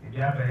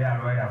ebi aba ye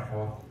lawyer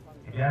for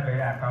ebi aba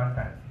ye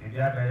accountant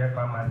ebi aba ye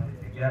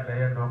pharmacist ebi aba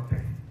ye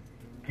doctor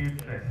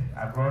caterers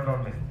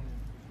agronomist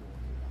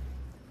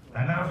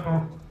nana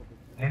so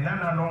ne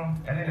nana no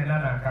ene ne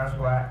nana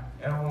kasoa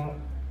ehu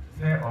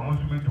se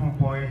omusu betu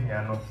point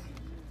hia no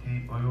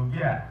ti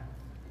olobi a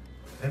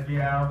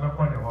ebia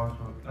obekọ ne ho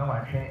so na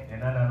watwe ne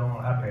nana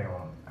no abe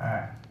ho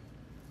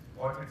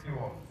otiti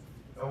wo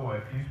ewo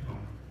Kristo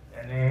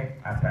ene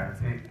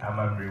asante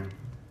amamrew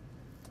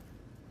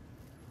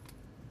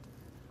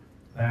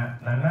na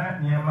nana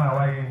nyema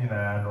waye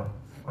nyina no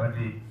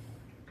odi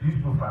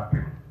Kristo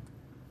fapem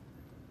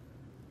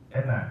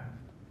ena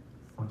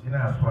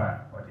Ujina aswa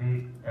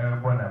odi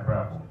ebo na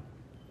bravo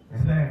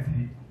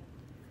nti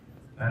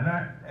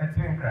nana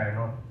etin cry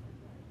no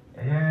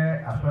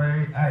eye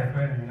asori I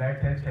friend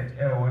United Church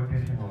e wo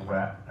tisi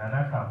ngwa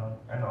nana ka ho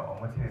ena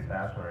omote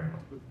sa asori no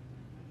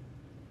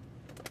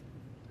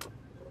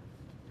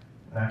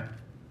na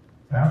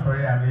sa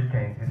asori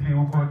American tisi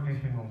uko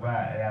tisi ngwa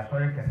e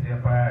asori kese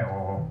pa e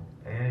wo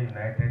eye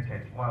United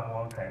Church mo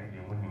amon kan di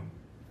muni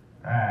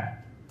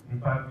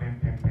nipa pim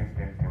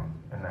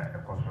na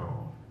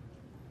ekoso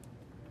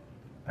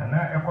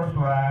na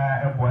ekoswa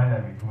eboa na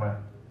bituma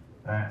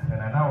na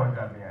senana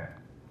wagamia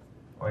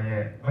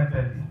oye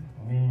metodi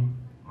ni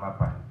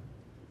mapa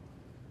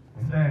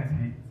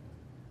nsanti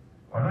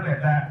ono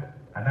leda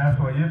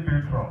anaso oye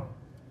patron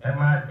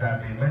ema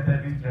Juaben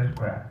Methodist Church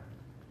Choir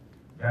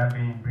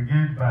Juaben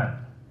Brigade Band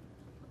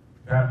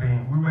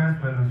Juaben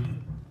Women's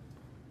Fellowship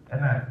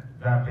ena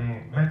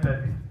Juaben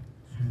Methodist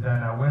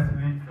Susanna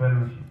Wesley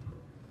Fellowship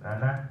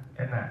nana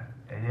ena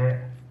eye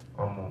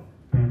omo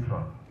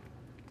patron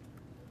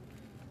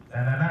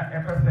nana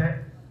epese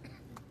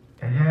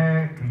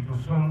eye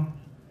Kristosum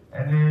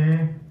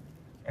ene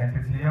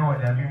entity ya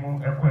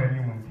wanyamimu ekọ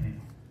animu nti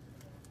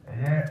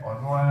eye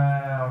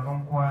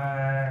ononkwa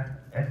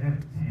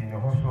edisi ne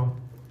hoso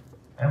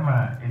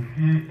ema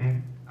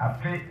efie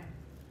afe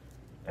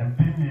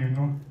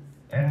empimienu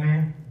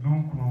ene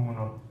dunkunu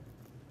no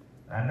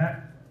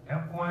nana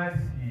ekwa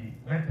si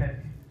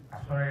method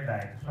sorry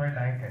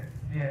die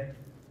kese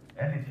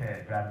ene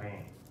che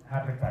Juaben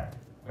habitat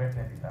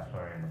method is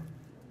sorry no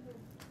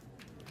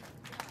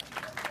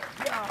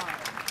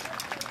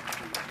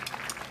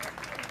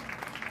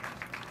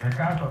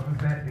because of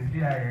the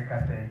CIA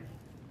kase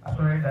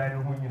asori da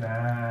no nyina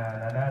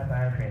na da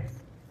sanhwe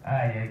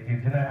aye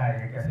gidina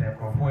aye kase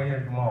krofo ye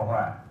dwuma ho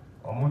a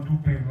omotu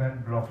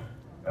pavement blocks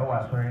e wa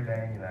asori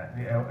da nyina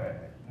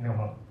ne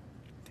ho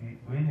ti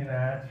we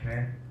nyina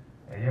kire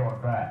eye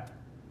wodo a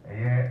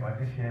eye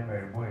odi hye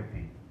Siriboe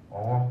eti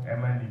owo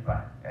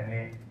emanipa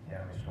ene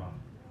yameso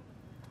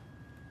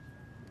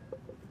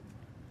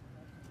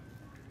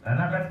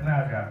na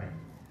betina Juaben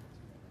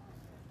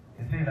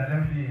isi na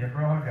lefi ye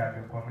bro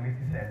Juaben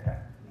community center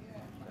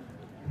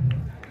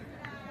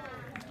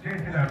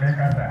This na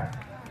mekasa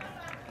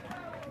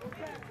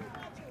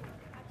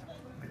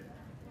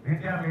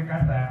India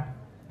mekasa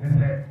ni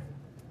se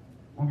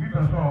ubi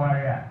to so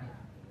ware a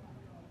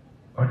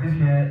this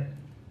year,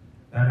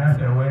 and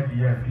that's a way the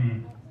year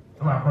fee.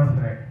 No, I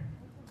consider.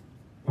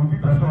 Obi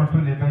person to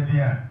the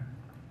media.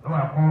 No,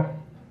 I call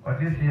or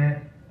this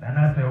year, and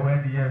that's a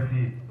way the year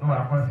fee. No,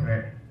 I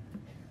consider.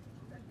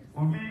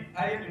 Obi, I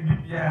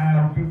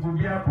will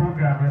be a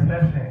program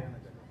reception.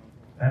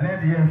 And then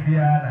the year fee,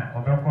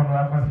 or the corner,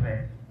 I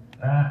consider.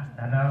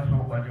 And also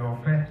what your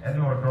friend and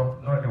your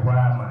dog, not the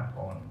Wama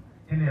on.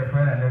 In your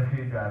friend and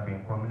nephew, you have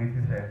been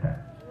community center.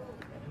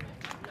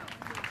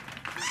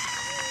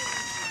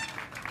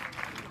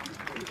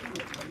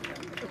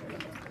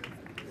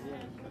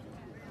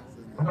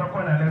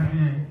 Okakona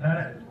nephew,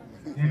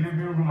 the living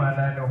room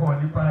and the whole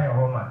Nipa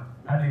Homa,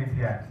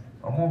 Alicia,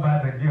 or move by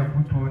the dear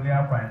Tutu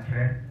near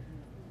Pantre.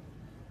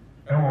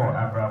 Ewo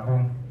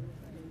Abrabum.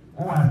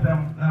 Who has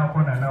them now?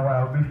 Kona now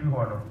I'll be few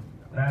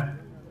now.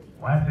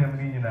 What's the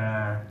meaning?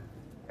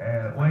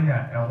 When you're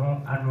a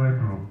home annual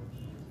group.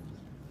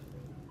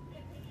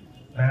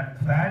 Now,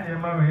 Sanya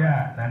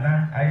Maria,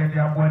 Nana, I had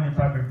your one in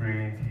public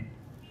brain.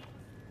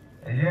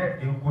 And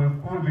yet, it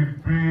could be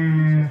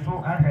free,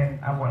 so I had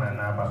a one and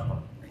a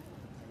basso.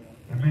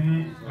 A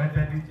mini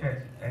Methodist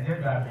church, and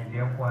yet I mean, the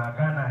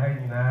Ghana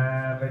hanging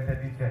a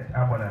Methodist church,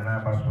 Abon and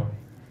Abasso.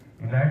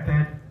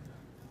 United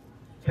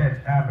Church,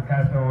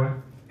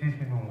 Abacastle,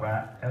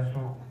 Ishinunga, and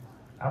so.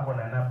 Abon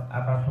and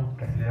Abasu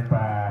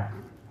Casepa,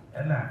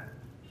 and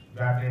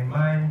Juaben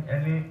mine,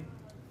 any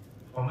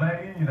or my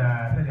in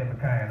a second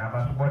kind,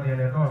 Abasu body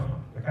and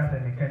also, because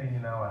I'm mechanic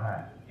in our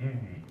heart.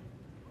 Indeed.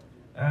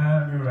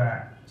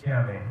 Mura,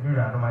 Chiame,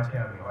 Mura, no my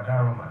Chiame, or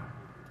Daruma.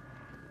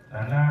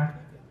 Nana,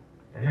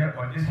 a year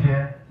or this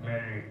year,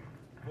 Mary.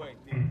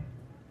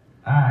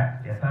 Ah,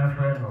 your son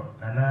friend,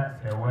 Nana,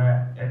 say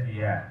where at the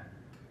year.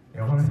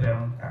 Your home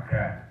them a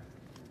crack.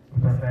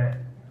 Because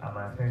I'm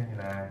a saying in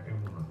a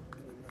room.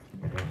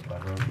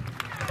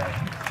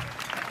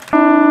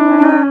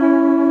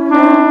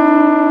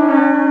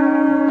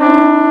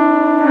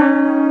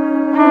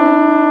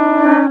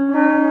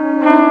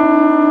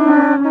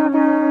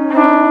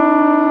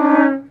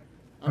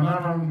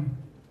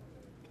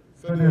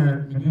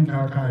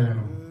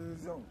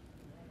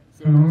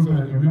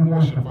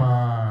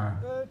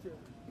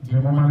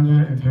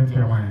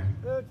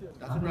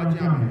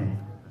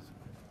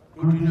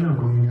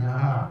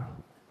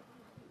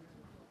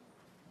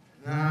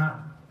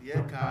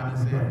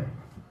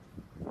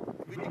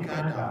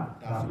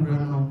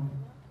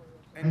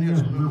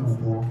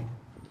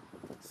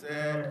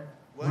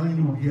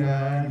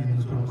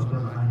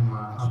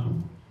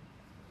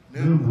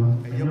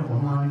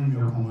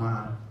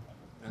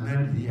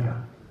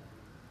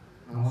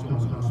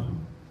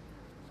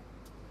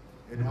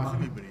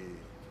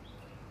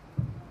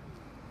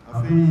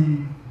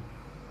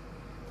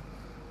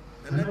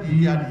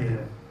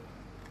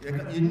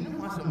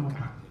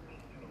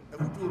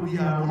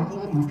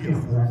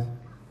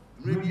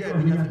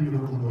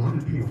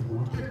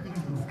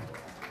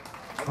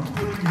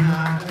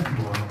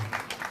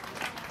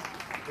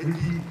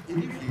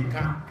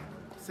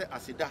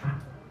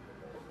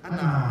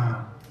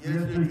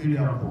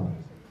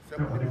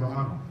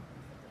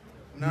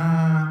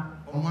 Na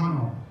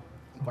omano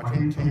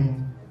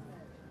mpatentin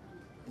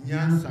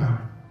nyansa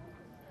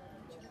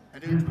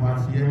ade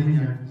twase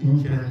yenya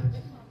inche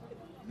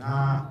na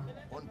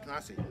on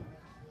trase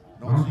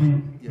na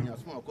osi yenya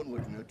so akon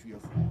waduna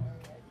tuyafo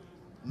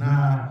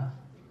na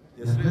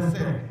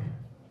yesrese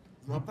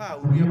no pa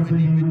obi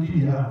apani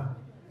medi ya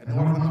ene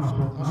wa fana so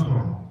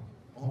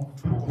on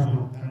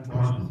tukoso en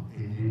twaso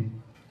eni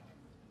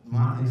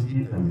ma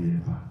esi dawe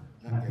pa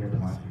na ke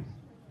twase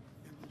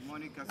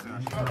Monica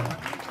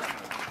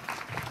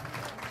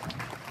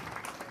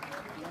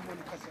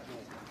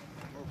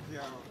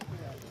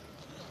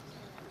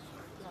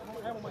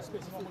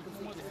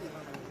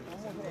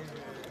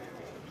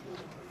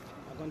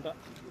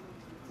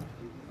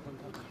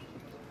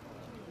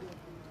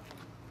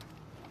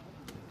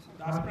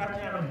That's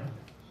practically.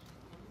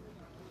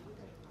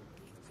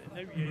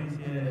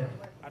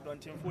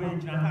 Otumfuo in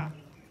China.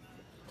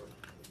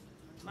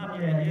 Now,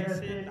 yes, as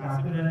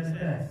it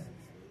says,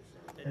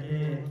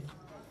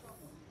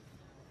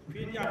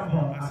 Media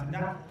form as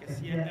that is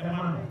here a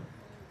man.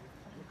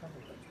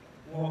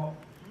 Or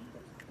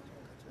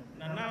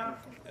Nana,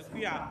 if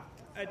we are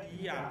at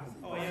the year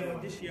or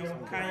this year,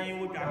 can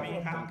you have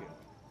been happy?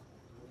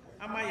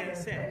 Am I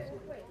said?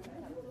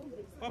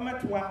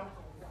 Omatua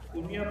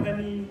would be a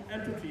penny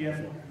and 2 years.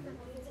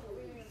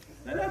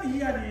 Another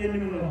year, the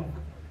enemy.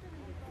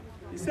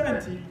 The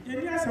 70,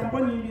 you have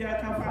somebody here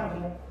can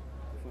find.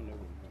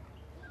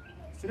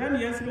 So then,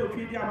 yes, you will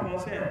feed your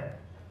concern.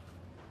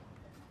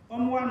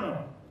 One.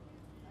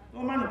 No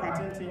man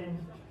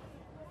patenting.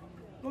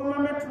 No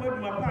man met with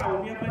my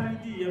power, we have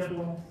any years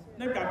old.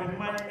 No government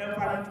money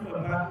ever to a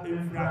back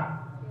in Fra.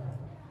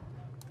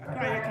 I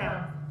try a can.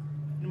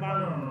 No man,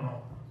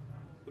 no.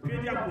 The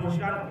Pedia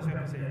Bushano was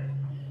said.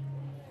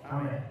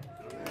 Amen.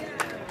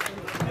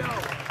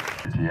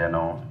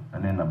 Tiano,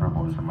 and then a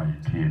proposal of my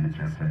tea in the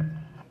chest.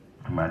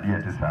 To my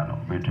dear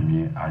Tisano, wait to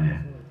me, I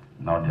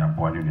now they are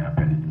born in a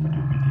penny in the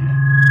video.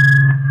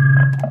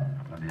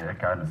 The air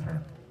can say.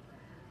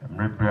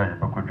 mmerepere a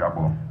yɛbɛkɔ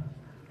dwabɔ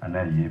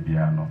ana yie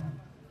biara no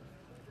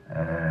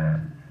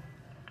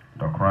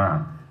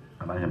dɔkora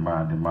ana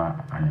Hemaa de ma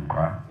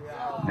ahenkwa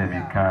na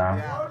bi ka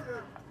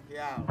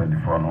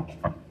mpanimfoɔ no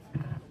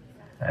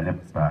ɛne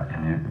ba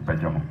ɛne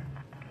bɛgye ho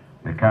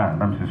meka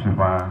nam susu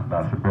ma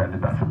dasebrɛ ne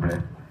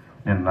dasebrɛ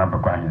ne nna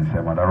bɛkɔ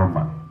ahensɛ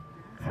madaroma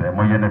sɛ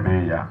moyɛ no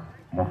bɛyɛ ya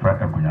mofa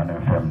akonnwa no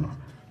mfam no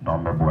na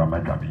ɔmmɛboa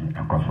madwabe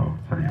nkɔ so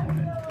sɛdeɛ yɛhu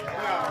ne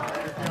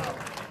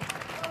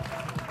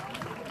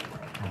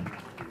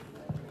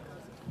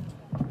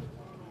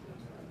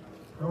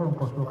Eu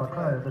posso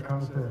colocar de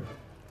câncer.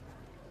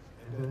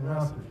 De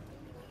nasce.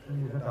 E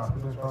de dar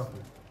para espaço.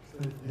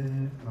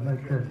 E não é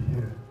que é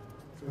de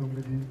eu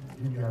me di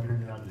minha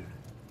linha ali.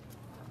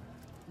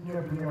 Minha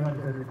linha na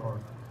de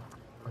record.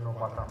 Eu não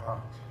bata pa.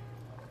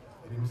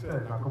 E você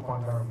na copa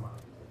ndarma.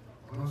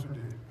 Não se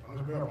de, não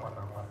se bem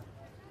bata pa.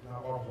 Na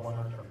hora boa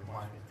na de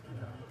mais.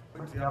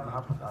 Eu tinha na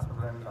para as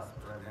problemas,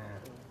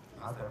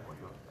 nada por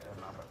eu,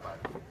 é nada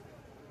para.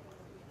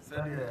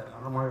 Sério,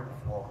 não mais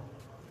for.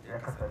 É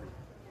casado.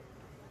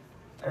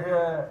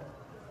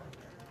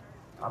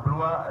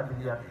 Abroa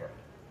abiya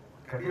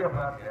kariya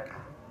ba biya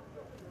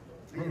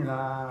ni na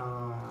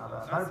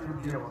na si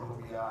biya wo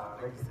biya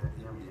ga ki sai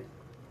biya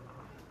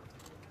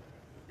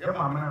ya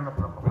mama na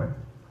prokop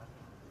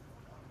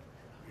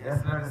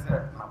yes na se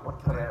na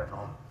potre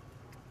no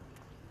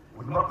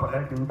wo no ko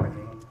la kin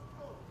pani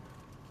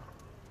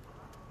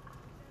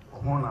o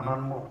mo na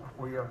man mo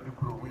ko ya di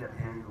kuro wo ya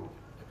hengo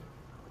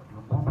yo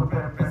bo be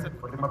be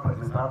ko di ma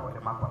pani sa ko di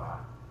ma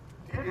kola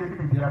ti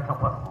biya ka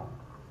pa no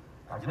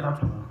ajira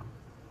tu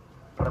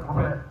prokop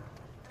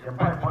ya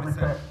bai poni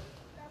se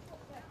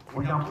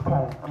o ya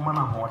pon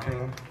mana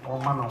hote o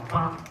mana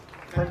pa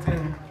tete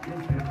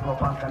ni pro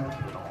pa kan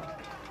ni no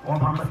o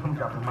ma ma sun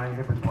ja mai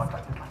le bin wata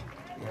ta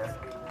yes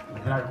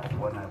ni ya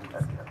ko na ni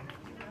asia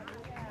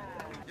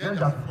ya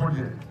da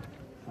foje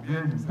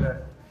ye ni se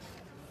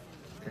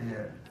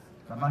ye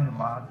na ma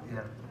Hemaa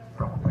ye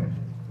prokop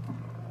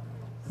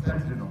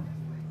se no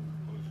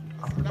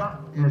afta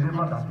ye le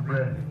ma da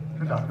bre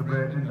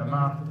ni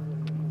na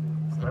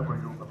Siriboe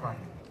you papa.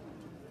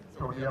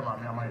 So here ma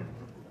mai.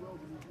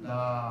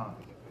 Na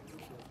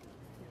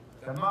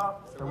Hemaa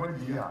se we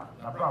dia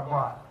na bra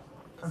boa.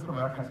 Eso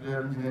ma ka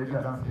de ni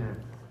dia dan se.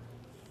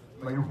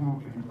 Ma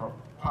yuhu ni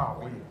pa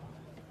we.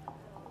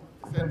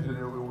 Sente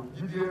le we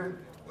gidie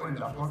on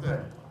la fonte.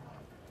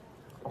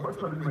 O ko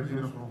to ni me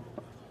je so.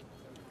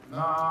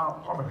 Na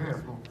o ba he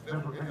so, de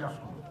so e ya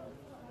so.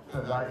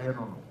 Se la e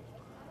no.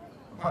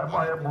 Pa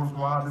ba e bo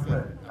so a de se.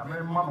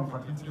 Ame ma mo fa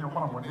ti ti ko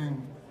na mo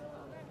den.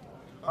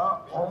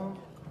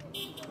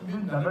 Ni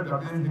na na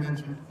gabe ni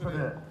chi so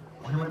de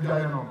o Hemaa dia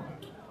ye no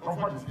o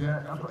fa ti ye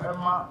so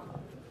Emma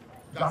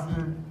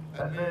gasi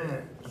ene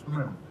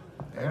sumem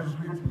e so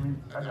ti mi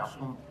e ya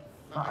so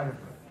na aye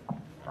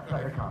ka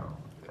e ka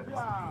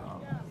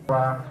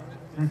wa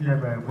ti je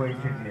be boy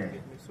ti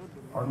de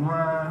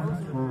onwa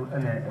su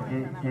ene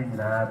e je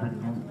nyina be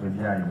du be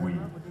bia ye we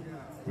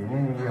ni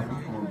ni ye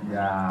ku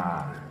bia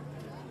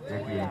e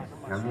ke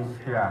na mi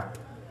sia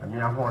na mi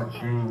aho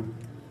chi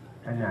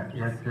enya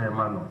yese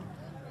mano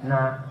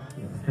na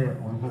se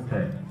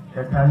unhute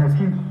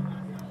etaneti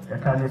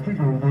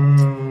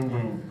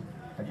dindindin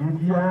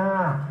ajibia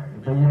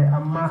beye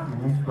amma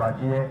ministro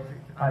aje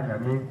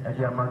anyame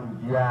aje amma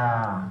bia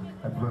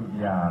adro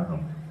bia no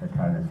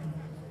etaneti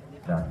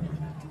dati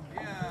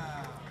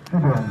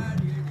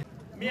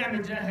me am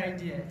je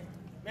haidie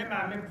me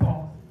ma me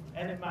po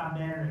ene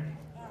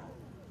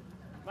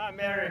ma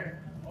Mary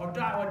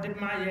odo a ode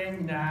ma ye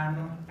nyina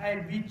no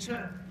ai bi che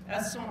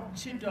eso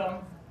chidom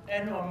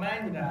ene o ma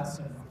nyina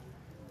so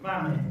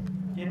Mami,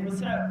 you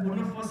say,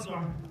 Otumfuo,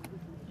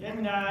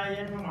 Yena,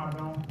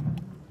 Yenumano,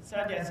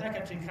 said the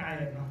secretary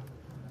Kayano.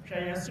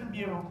 Shall you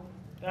subio,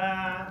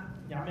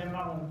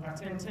 Yamema,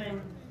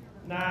 attending,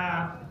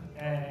 na,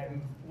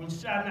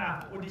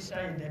 Winshana, Odisha,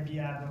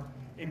 Debiano,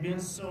 a bin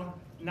so,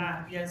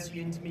 na, yes,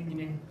 you ain't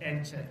meaning,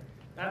 and check.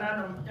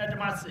 Nanano,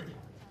 Edmasi,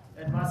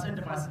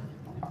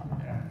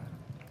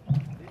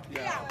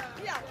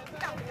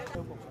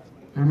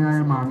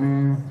 Eni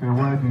mami se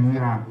wadi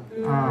ya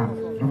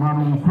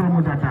jumanu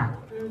promo data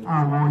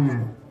woye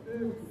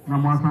na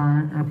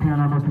mwasa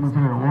epiana do timo se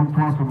won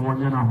to so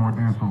won ye na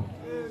hoden so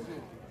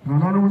no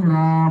no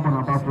nyina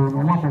bana baso no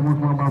wa ko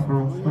mo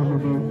baso so me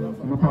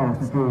ni pa o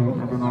se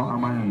e no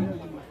amani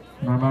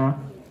nana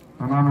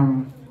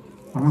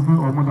omo se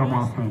omo da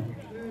maso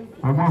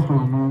omo so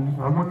mu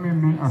omo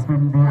ni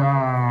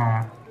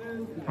asembia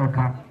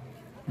eka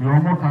yo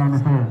mo kan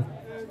se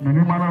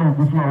ni mana o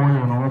gusu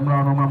awoye no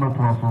omra no ma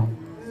meto so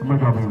me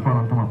job in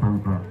front of my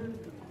parents.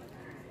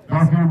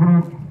 That's the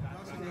group.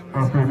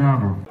 That's the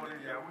name.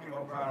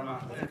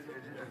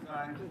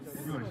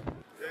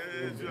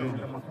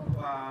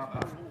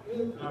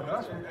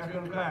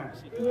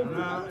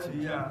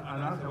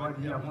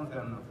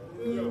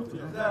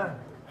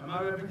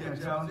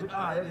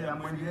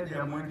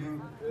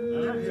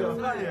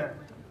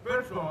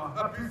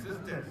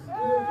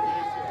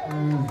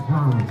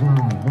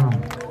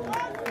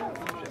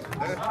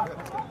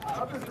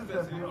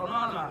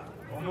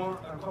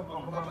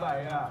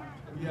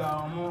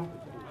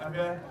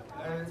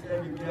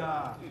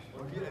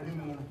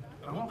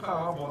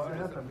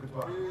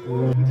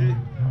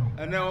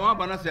 And then one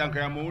banana say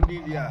Uncle Moody,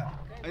 and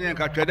then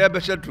catch a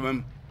debit to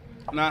him.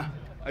 Now,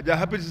 I just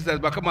happy to say,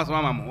 but come as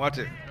mamma, what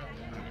it?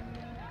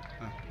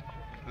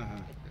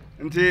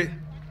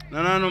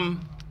 Nananum,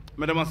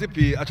 Madame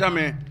Sipi,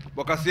 Achame,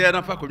 Bocasia,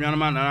 and Faculian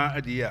man,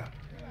 a dear.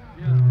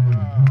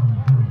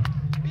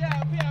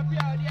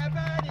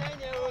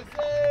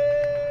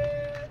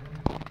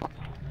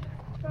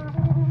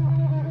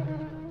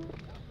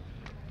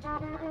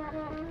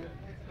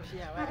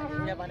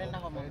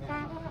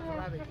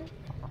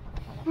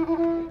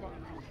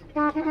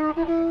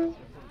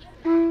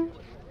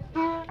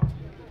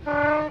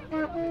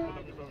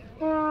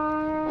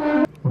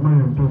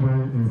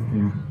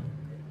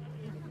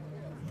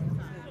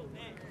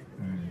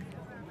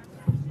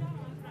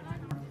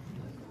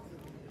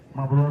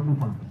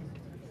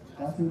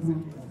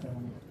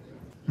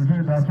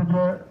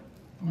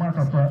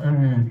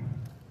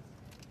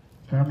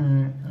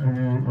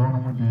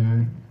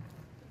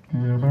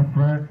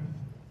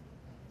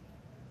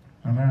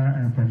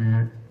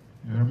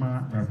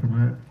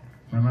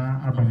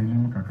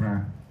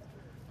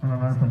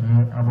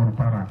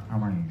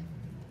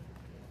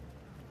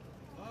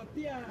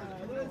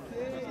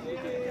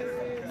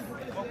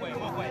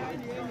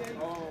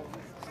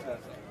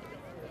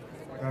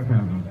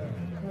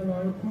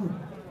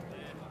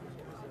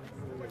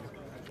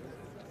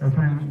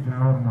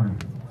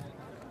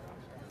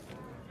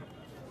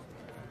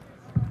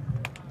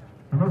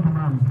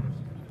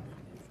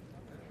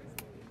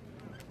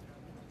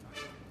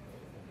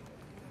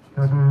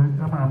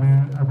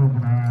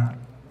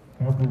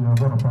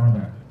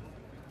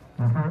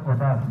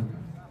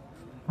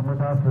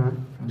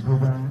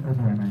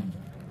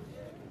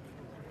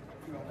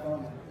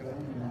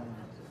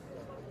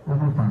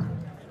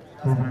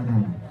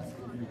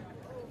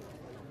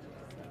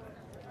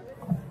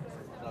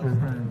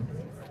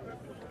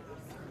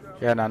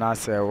 Nana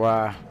say,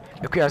 "Wa,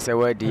 the queer say,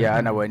 where dear,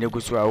 and I will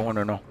negotiate our own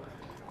no.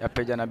 A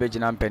pejana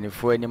Bejan penny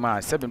for any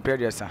man, 7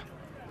 periods.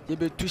 You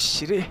be too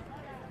shitty,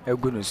 a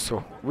goodness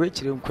so.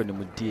 Which room could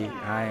you dear?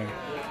 I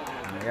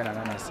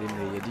Yana say,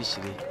 me, a dish,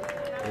 a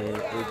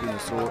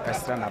goodness so, a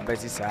son of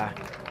Bessie, sir.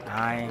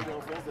 I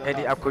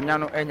Eddie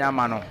Acuniano and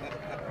Yamano.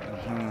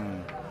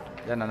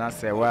 Yana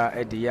say, wa,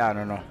 Eddie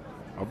Yano.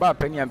 About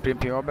penny and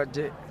pimping over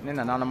J, then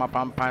an animal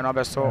pampine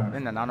over so,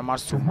 then an animal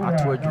soup,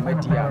 Otuo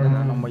Jumetia, and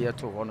an animal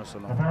to one or so.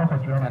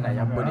 And I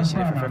am body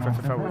shrift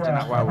for which I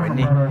know when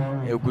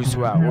a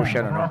Gusua,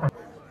 ocean or not.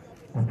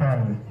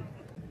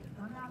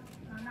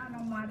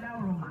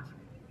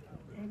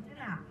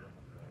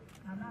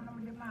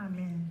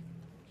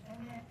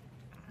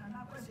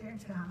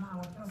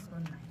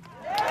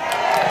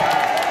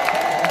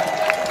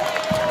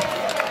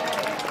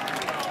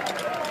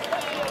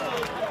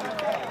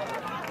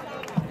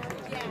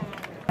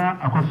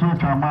 Akoso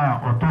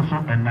chama otoso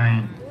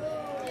enai.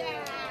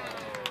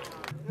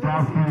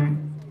 Dafi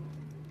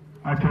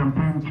a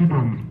champion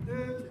chidom.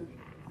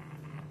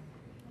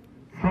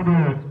 Sabe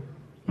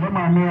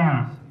lema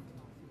mea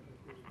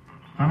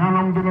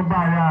ananam dino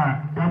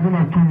baya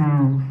yadina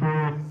tunu se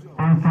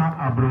onsa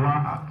abrewa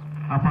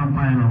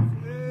apampaino.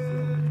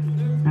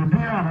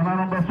 Idia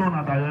ananam beso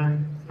na daye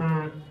se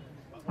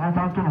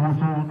onsa tunu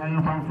hoso na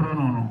yefan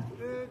freno no.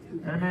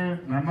 Ene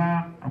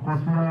nana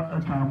akoso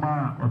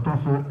chama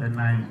otoso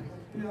enai.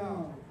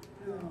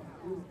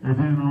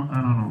 Edino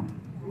anano.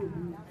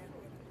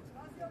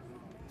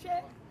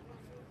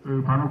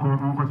 Panuko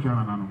nonko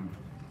chiana nanu.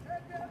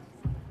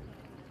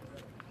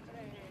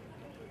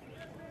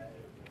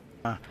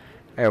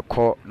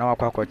 Eko na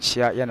wakwa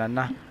chia yana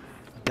na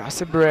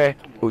Dasebre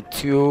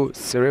Otuo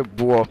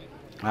Siriboe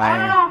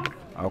ai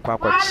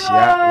wakwa chia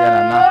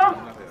yana na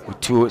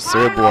Otuo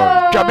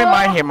Siriboe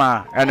Juaben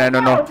Hemaa ene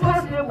no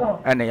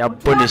ene ya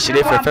boni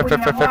shire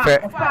fe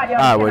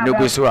ah we no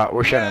gusu a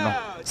wo hwe no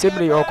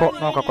sebri yoko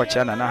na wakwa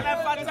chia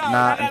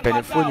na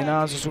mpenefo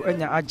nyina susu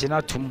enya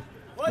agena tum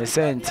ne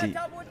senti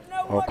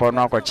oko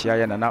na wakwa chia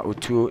yana na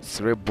Otuo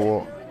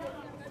Siriboe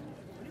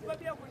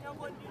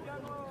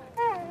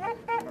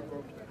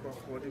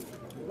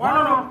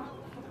Wano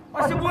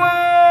Osibwe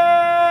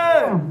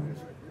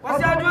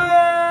Wasiadwe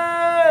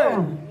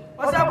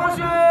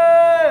Wasiaboswe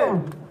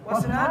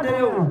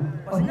Wasinadeo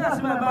Wasinya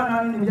sima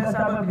bana ni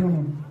mjasa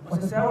babimu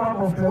Wasisewa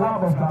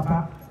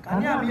waboflapa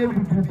Kani amiye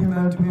bipipi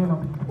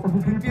mtumino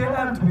Obipipi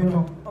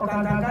mtumino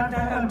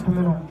Okantanganta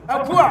mtumino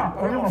Apua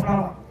Oye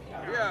moflapa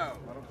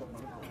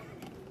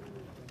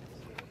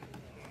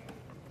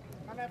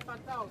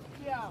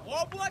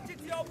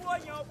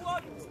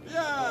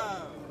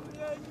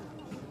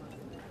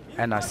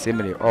and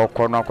assembly or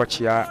corner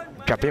coachia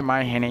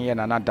Juaben Henny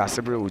and another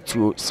Dasebre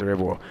Otuo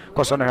Siriboe.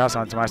 Cause on the house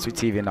on Tomato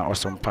TV now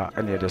awesome part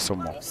and the some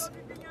more.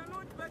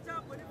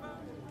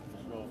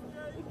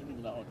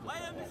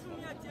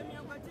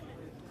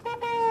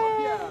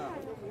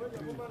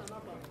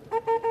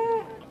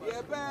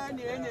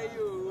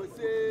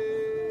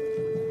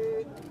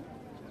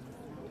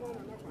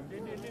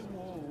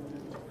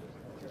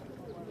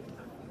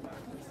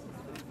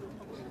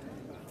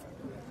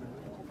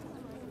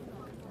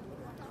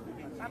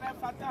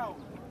 Fatal.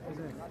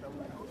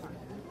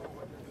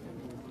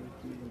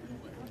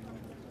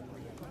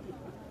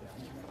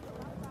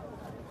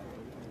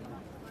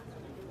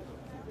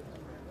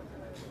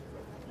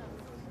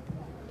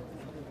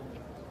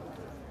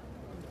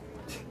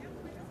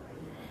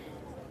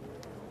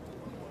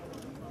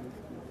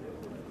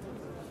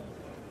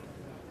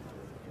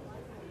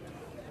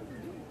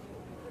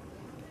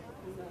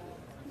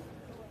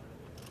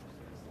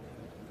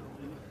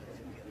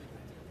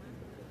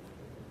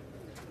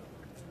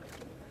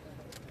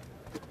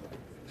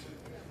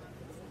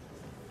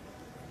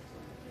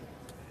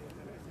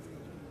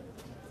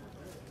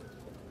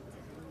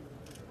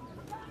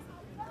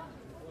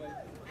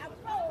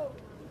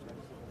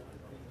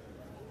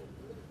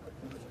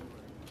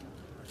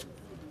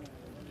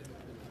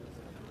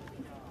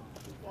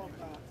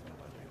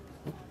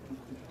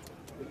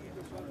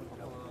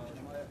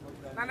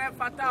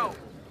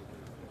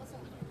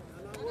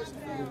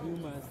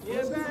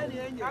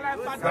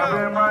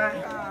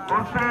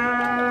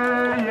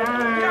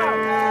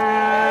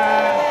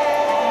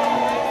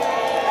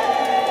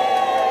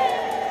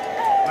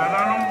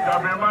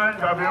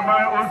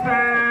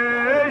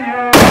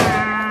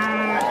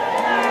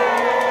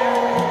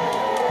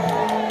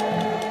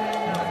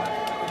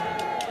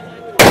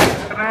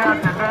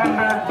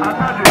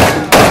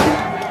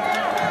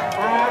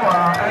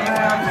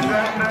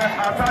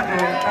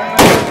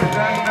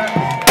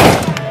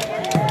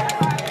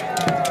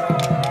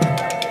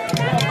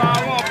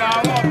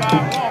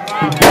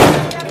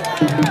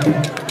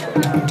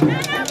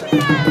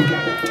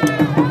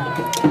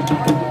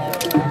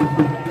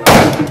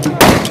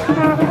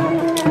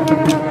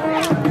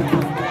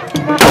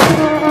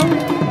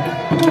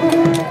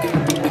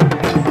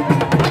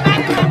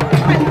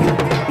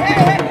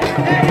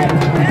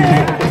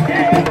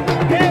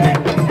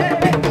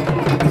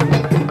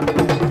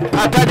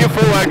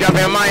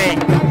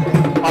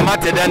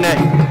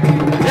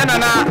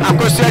 Yanana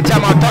akosia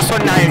chama toso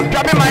 9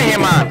 Juaben my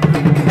Hemaa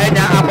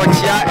enya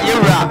abochia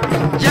yewura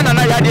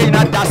yanana yade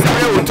na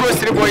dasere Otuo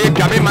Siriboe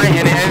Juaben my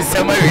hene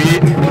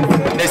ensamawi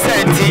ne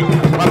senti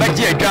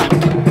mabaji adwa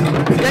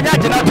yanya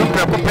gina to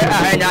prekope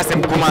a enya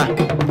asem kuma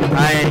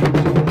ai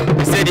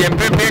se die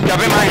pempe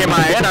Juaben my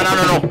Hemaa yanana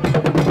no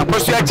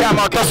akosia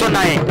chama toso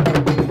 9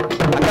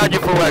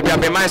 akajufo wa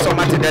Juaben my so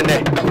mate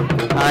dende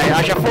ai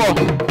ahwefo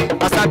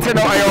asante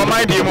no ayo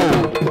my bi mu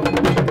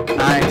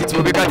ai it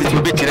will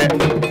be chire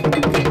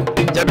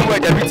jabi wa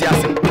jabi ti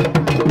ase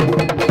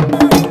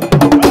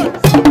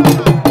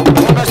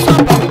oba so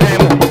pam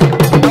dem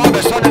no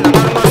be so na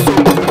na ma so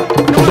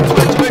no wa tu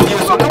ti be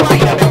so no wa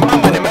ya de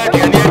mama ne ma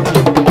dia ne ati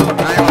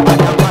ai wa ba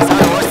ta sa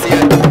na o se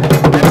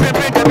e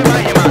pe jabi ma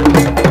Hemaa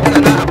na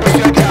na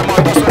akosu ati ama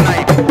o so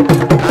nai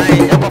ai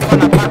ya ko fa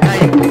na pa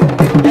ai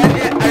ya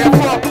de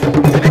ayafo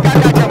de ka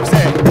ka jam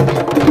se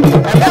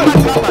e be ma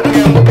ta pa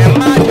ke e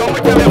ma jo mo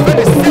jabe fa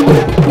de se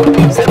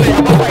be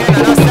ya ba fa ya na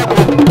na se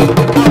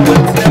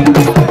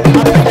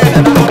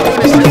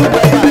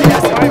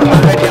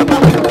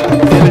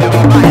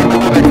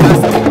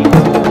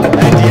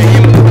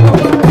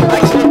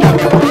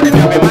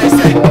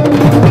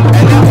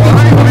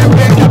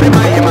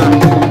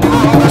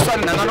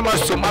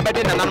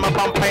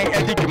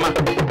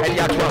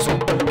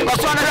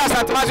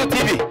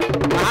TV.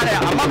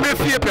 I'm not going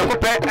to feel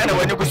prepared and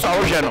when you go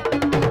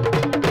to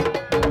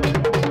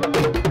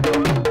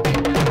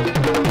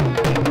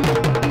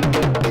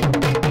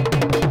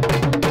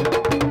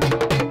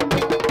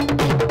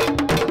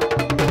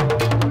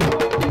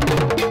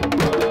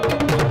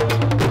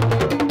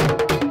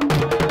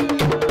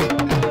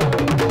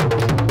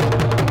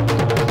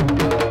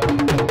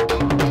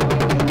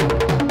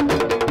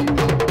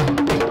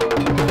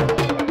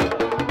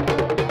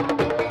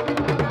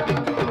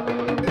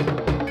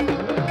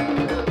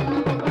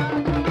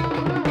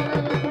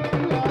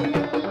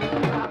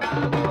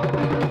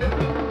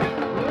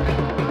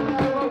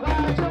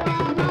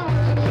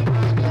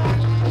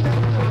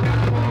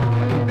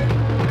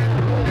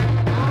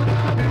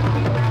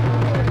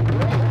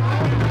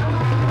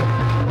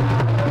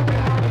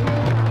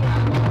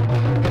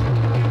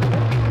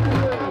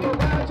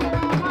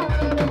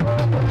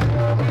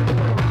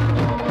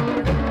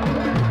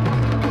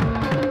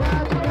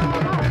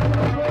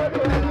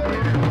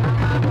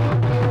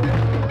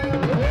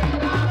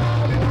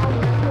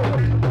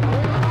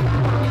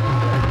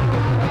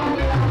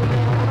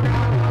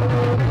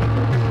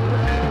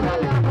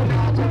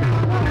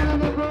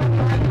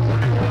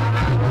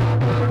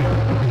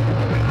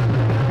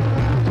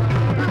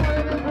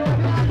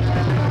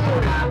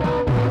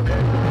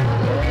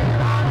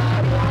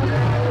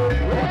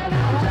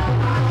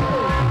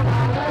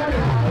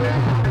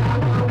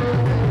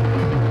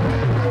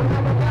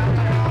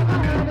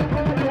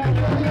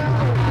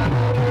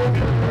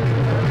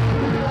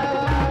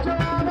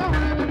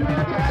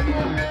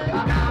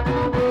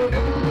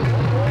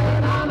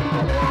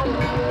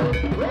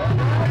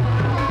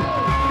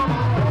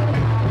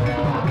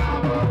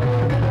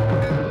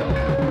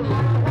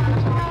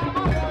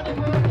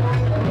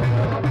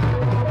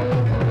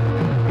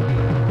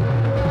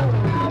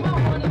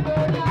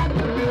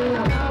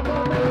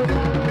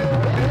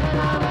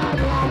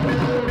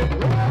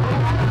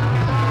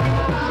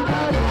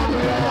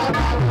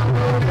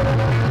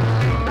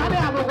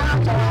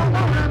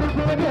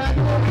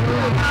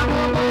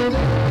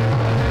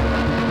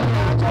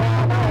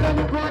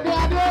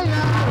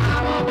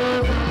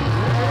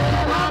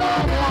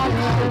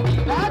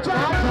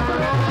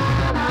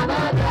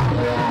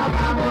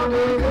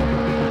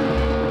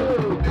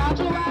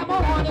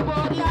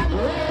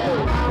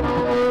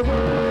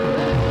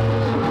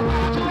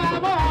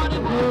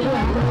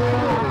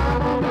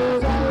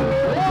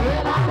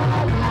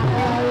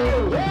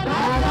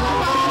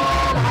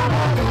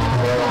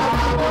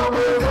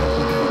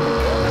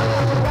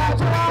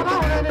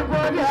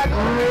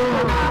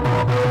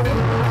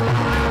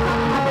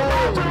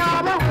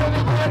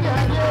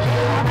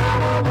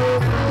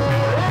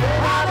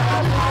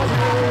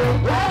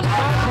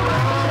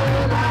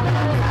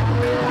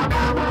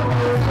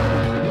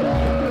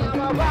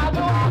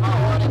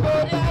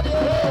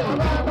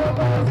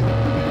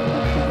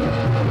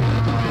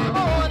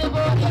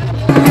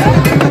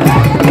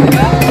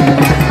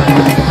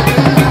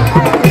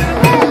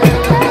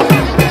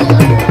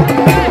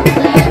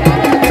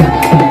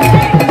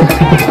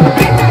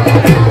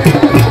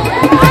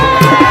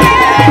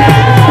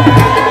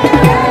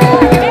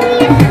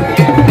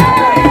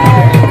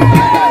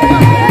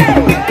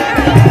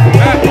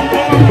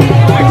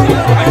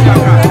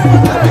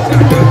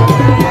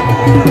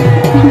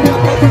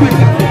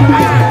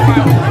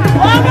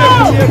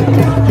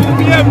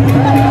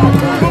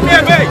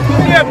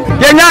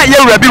Yenya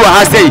yewura bi wa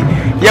ha sei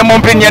ye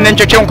mompin ye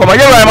ntwetwe nkomo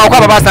yewura ma kwa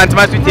baba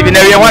santima su TV na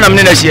ye wanam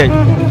ne na hie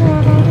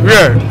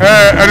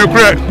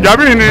enukure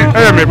jabi ni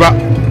meba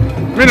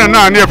mi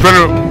na ne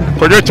efro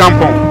kojo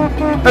champon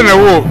ene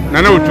wo na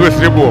Otuo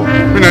Siriboe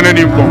mi na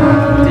ni mpon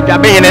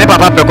jabi ne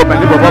papa prekope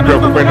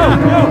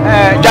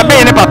jabi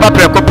ne papa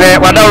prekope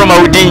wadaro ma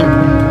udin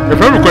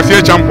efro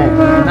kosi champon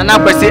na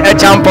kwesi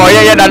champon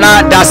ye na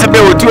da sebe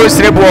Otuo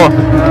Siriboe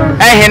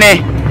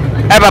ehene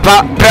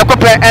papa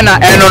prekope ena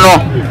eno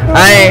no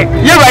ai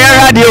yewura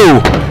ya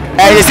radio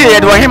yesi ye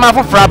do Hemaa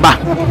fofra ba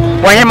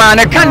Hemaa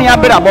ne kan ya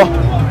brabo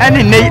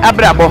ene nei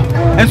abrabo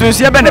enso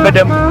nsie be ne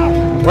bedam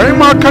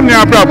Hemaa kan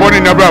ya abrabo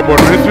ne abrabo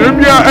enso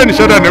bia ene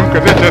sheda nem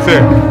kese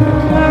chese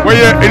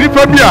woye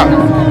enipa bia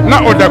na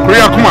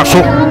odakori akoma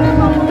so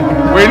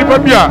woye enipa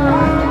bia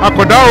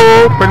akoda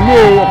o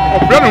penmu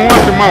obra ne ho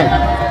asema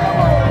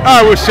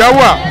o wo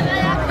shiawa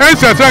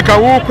ense ka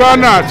wo kwa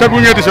na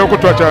sabunye de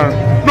shekoto acha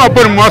na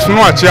obon mu aso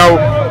no achia o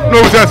no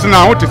wo na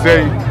ho te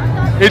sei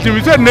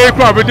etimi se nei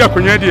kwa abedi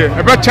akonya de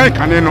ebe chan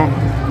kane no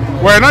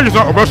woye na juso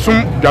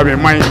obosum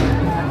Juaben man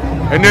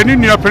enani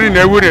nua pani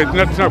na ewure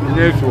na tena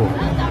akonya so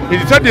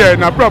edi se de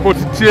na brabo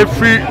tie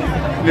free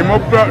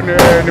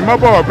ni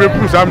mobba wa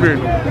brepu sambre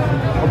no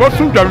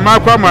obosum Juaben man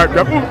kwa ma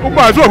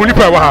uba zo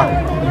hunipa wa ha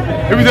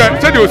ebi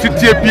se de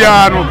ositie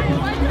bia no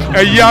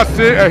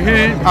eyase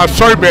ehi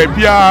asori ba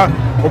bia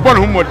obon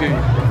hu mode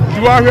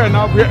duwa hwe na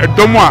hwe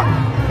edomo a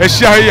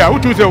ehia hi a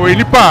utu se wo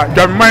nipa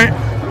Juaben man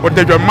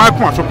ode Juaben man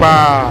kwa so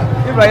pa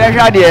iba ya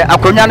hwa de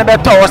akonya no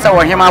beto wo se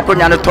wo Hemaa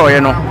akonya no toye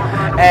no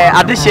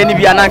adehye ni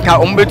bia nanka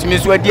ombetumi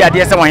so adi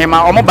ade se wo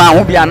Hemaa omo ba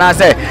ho bia na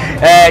se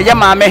ye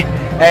maame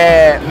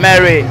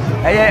Mary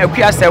eye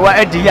akua sewa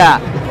adi ya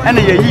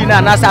ene ye yi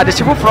na sa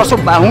adehye foforo so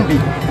ba ho bi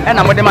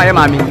ena mode ma ye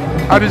maame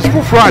adehye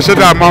foforo a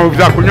sheda ma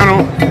obi akonya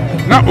no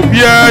na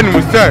obia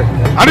ni se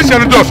adehye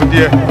no do so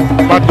de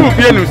but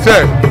obia ni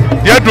se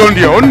de don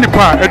de on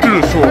nipa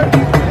eduru so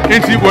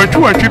enti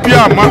wantwi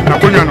bia ma na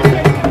akonya no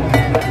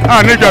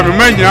ne Juaben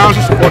man nyina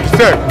so support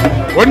se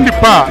on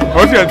nipa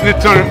o se adi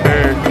tan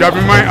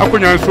Juaben man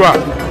akonya so a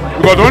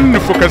because on ni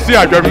focus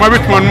ya Juaben man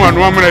betuma no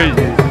anu amra yi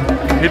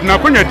edina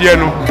akonya de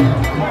no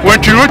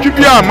wantwi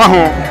bia ma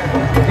ho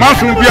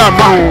masun bia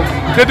ma ho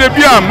dede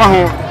bia ma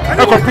ho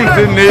ekopun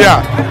se ne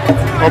ya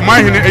o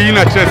man hene eyi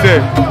na kire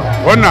se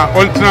ona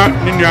ontra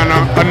ni nuana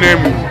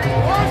anemu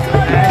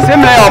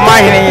semle o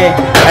man hene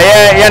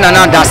ye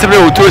na da sebe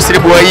Otuo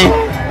Siriboe yi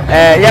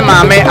ye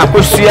maame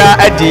akosua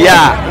adi ya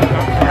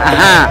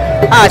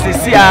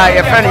sisi a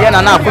ye friend ye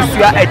na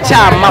akosua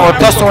echa ma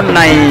otoso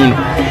 9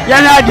 ye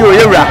radio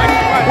yewura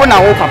wona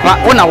wo papa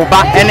wona wo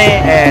ba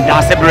ene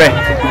da sebre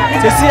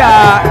sisi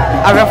a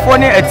arefo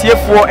ne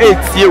atiefo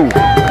etie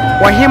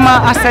wo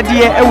Hemaa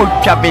asade ewo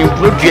Juaben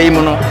produe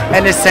mu no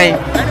ene sen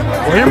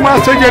Hemaa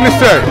asade ne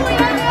se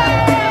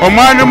o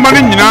man ne man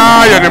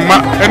nyina ye ne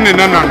ma ene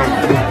nana no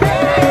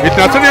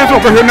itasade so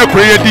ko hwe na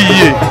koye di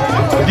yie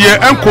die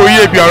enko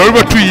yie bia ro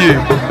betu yie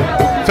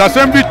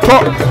sasem bi to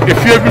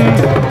efie bi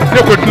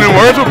ne ko dine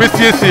wo so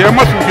besiesie e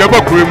maso bia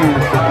ba kure mu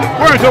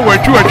wo so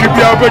wantwi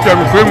bia ba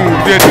Juaben kure mu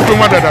de to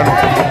ma dada no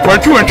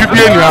wantwi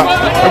bia ni ha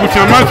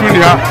abutia mansu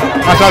ni ha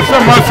asase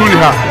mansu ni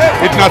ha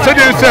itina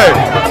sade se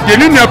de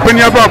ni nya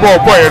pani aba ba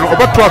oboye no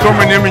obeto aso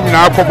ma ne mi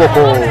nyina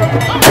akoboko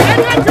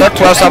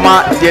beto aso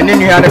ma de ni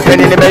nya ne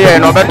pani ne be ye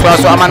no beto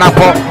aso ama na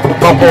ko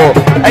boko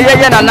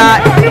eye na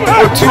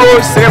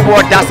Otuo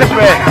Siriboe da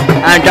sepre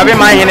Juaben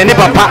man hene ne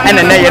papa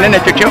ene ne ye ne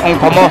twetwe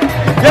nkomo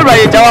yewura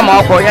ye jawa ma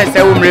akọ ye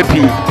se wo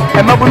mrepi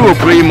e mabunu wo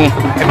kure mu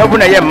e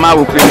mabuna ye mma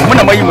wo kure mu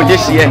na mayi mo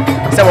jehie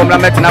se wo mra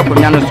metina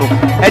akonya no so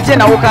eje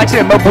na wo ka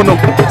kire mabunu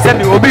se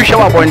bi obi hwe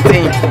wa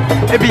bonten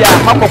e bia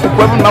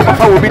makokokwa mu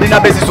makofa wo bi di na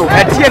besi so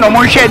etie no mo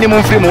hwe ni mo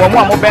mfiri mu wo mo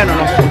amoben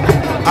no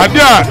ade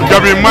a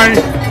Juaben man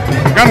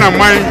Ghana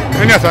man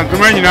ene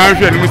asantuma nyina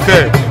hwe ni mu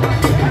se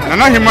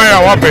na Hemaa ya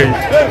wa bai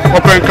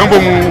open kambo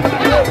mu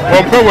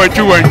wonpe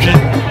wantwi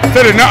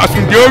se na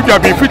asundie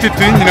Juaben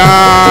fititin nyina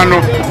no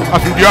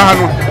asundie ha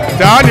no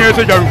da ne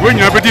se Juaben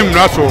nyina bedi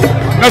mra so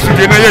na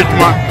asundie na ye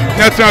adwuma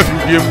na tena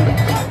asundie mu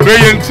be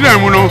ye ntina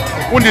mu no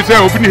wondi se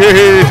obi ni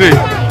hehe se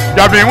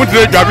Juaben wondi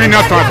se Juaben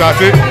na ton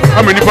asase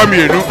ama nipa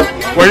mienu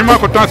wo Hemaa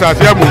ko ton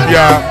asase a mo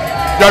bia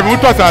Juaben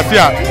to asase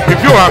a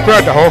efi o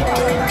akora da ho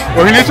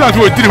o hini so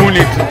wo tiri hu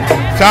ni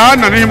saa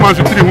na Hemaa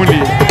so tiri hu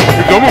ni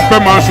do mo pe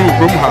man so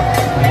krom ha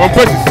o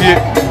pe sisie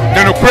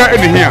na no kura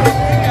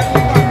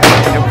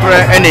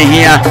ene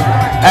hia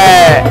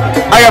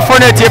ayefo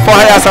na tie for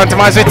higher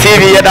santimanso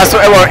TV ye da so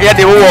ye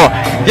de wo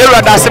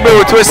yewura da sebe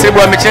Otuo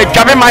Siriboe me kire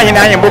Juaben man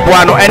hina yen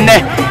boboa no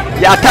enne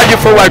ya tagi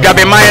for wa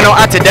Juaben man no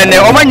atedene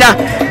omanya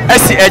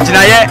asi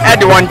aginaye e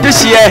de won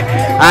dehye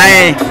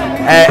ai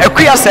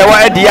akua sewa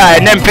adi a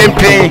ene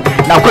mpempen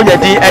na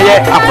konyadi eye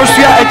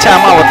akosua echa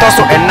ma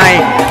wotoso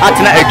enan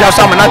atena edwa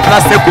so amana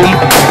tena segum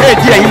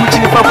edi ahim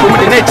chini fa kom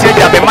de na chire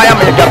Juaben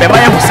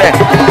man hu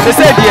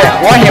se die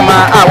wo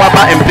Hemaa a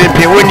waba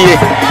mpempen wonie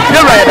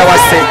yewura ya da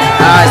wase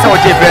se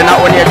oje bre na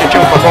oni etwetwe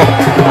mfoko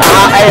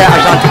eye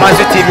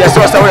Mazu TV.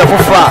 So we over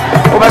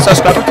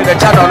subscribe to the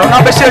channel. No,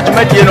 now be share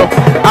Jumadi no.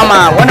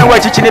 Ama one way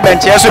chichini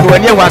bench so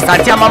when you want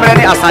Santi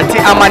Amamani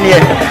Asante Amanie.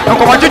 No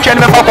come to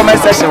channel for comment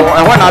section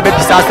and when I be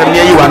disaster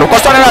near you and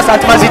because on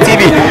Santi Mazu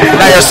TV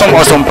na your song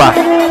awesome pa.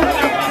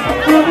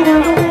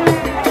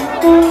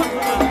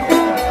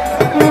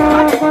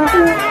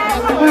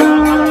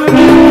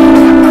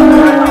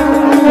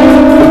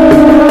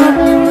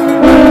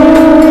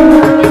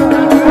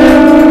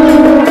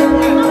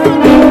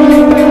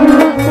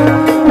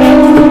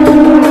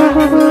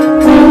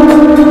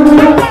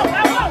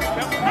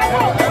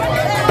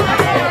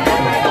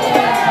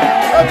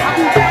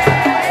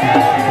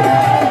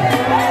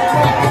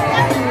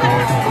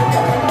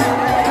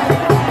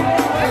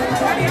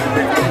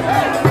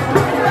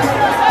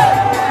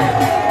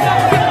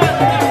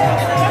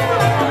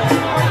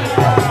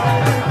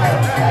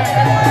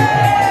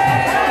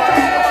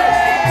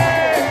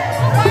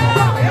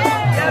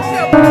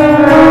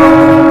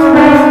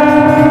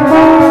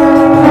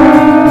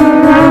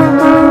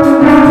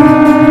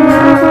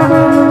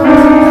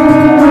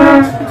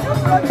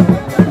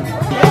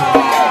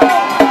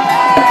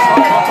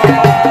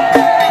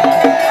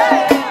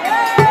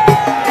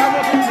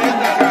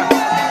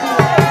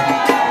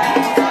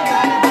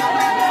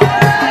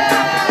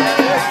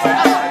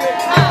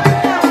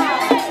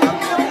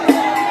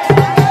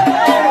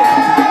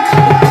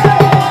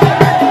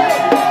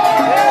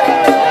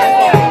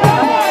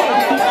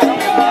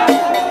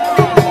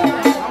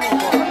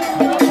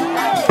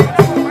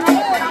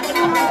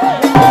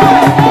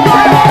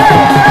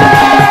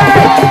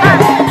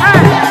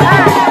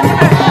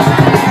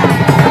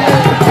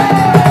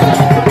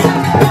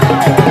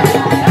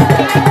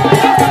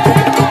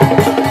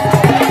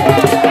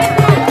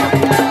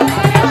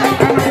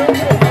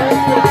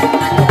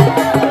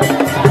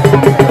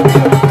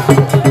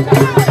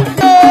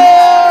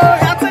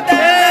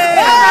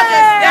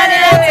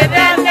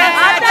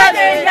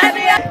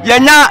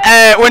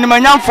 When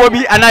my young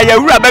phobia and I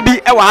baby,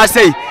 I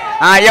say,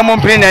 I am on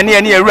print and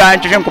near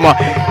Ryan to Shankomo.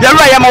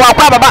 Yara Yama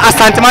Papa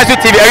Asante Mazu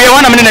TV. I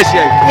want a minute.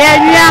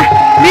 Yeah,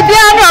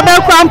 Midiano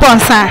about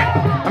Cramponsa.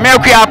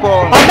 America,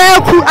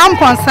 Obeku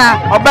Amponsa,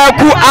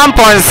 Obeku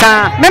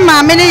Amponsa, Mema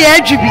many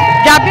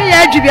Jabi,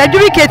 a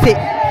duplicate,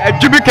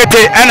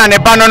 and a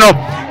banano.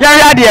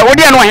 Yara, dear, what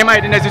do you know him? I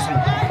didn't necessary.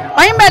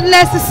 I'm bad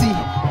necessary.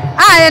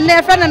 I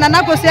never and an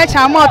apple search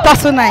are more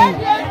tossonine.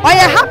 Or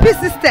your happy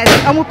sisters,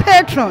 I'm a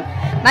patron.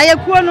 Na ye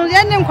kuo no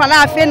ye nim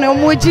kwala afi na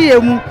omoji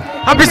emu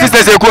happy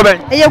sisters ye kuo ben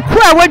ye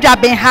kuo a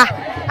Juaben ha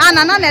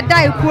ana na ne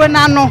dai kuo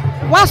na no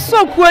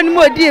waso kuo ni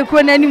modi e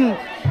kuo na nimu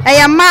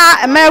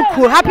ma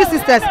kuo happy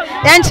sisters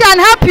ye nchi an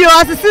happy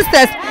us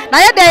sisters na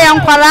ye de ye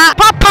nkwala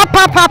papa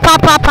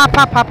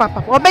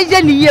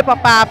obeje ni ye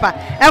papa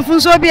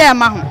enfunso bi e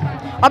ma ho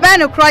obe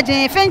ne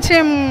krojen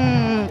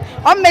fenchim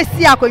o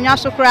mesi akonwa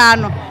so kra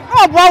no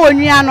obo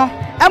wonua no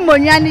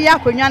amonua ni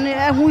akonwa no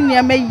ehu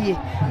ni mayiye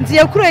nti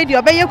ekuro edi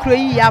obeye kuro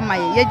yi ya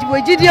maye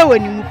yejibogidie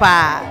wonimu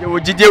pa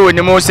yewogidie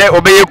wonimu se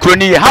obeye kuro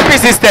ni happy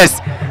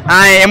sisters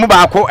emu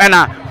baako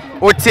na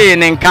oti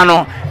ne nka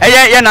no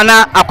ye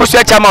nana akoso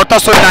achama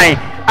otoso nan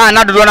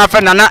na dodo na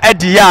fe nana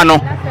adi ya no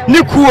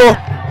ni kuo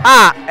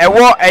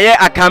ewo eye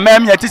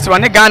akamam yatisi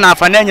wane Ghana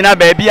afa na nyina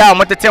ba bia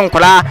omotete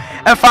nkola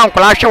emfa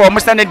nkola hwe wo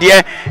musane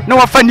de na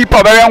wafa nipa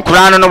obere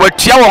nkola no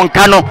watua won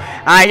ka no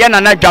ye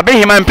nana Juaben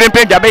Hemaa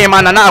mpempe Juaben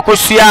Hemaa nana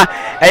akosua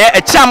eye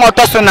achama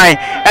otoso nan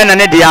na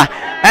ne dia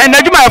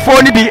na djuma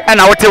efo ni bi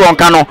na wote won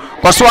ka no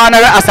koso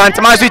na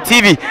Asante Mazu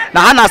TV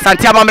na ha na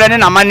Asante Abamre ne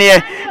na mane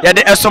ye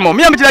de esomo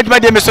me amjira djuma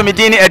de meso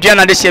medini adua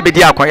na de hye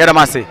bedi akon ye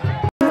ramase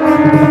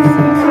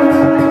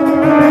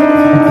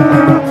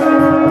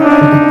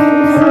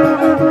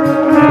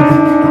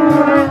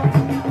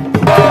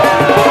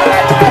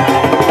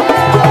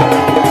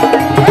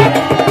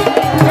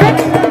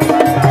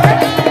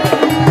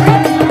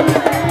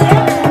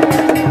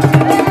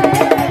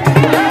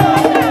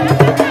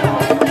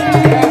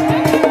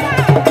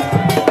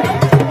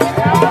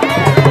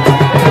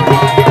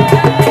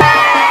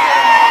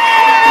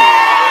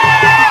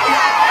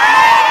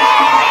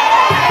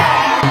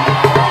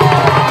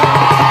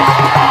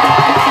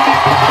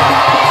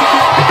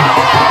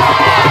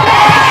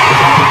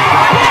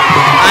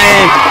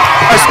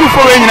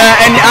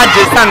any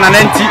adjust and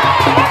nanti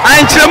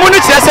and chiremunu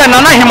chese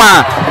nana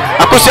Hemaa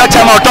akoso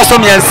achama otoso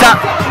miensa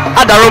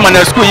ada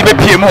Roman school yibe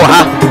pm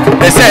ha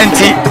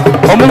esenti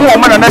omuhu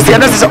omana na se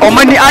na se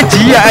omani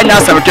agi ya anya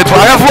asabketo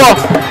arefo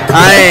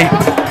ai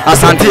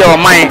Asante ya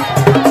oman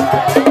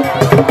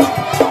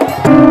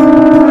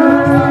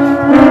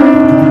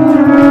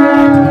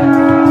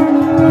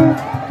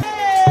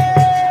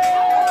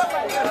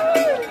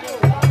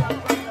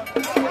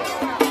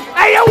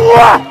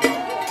ayawa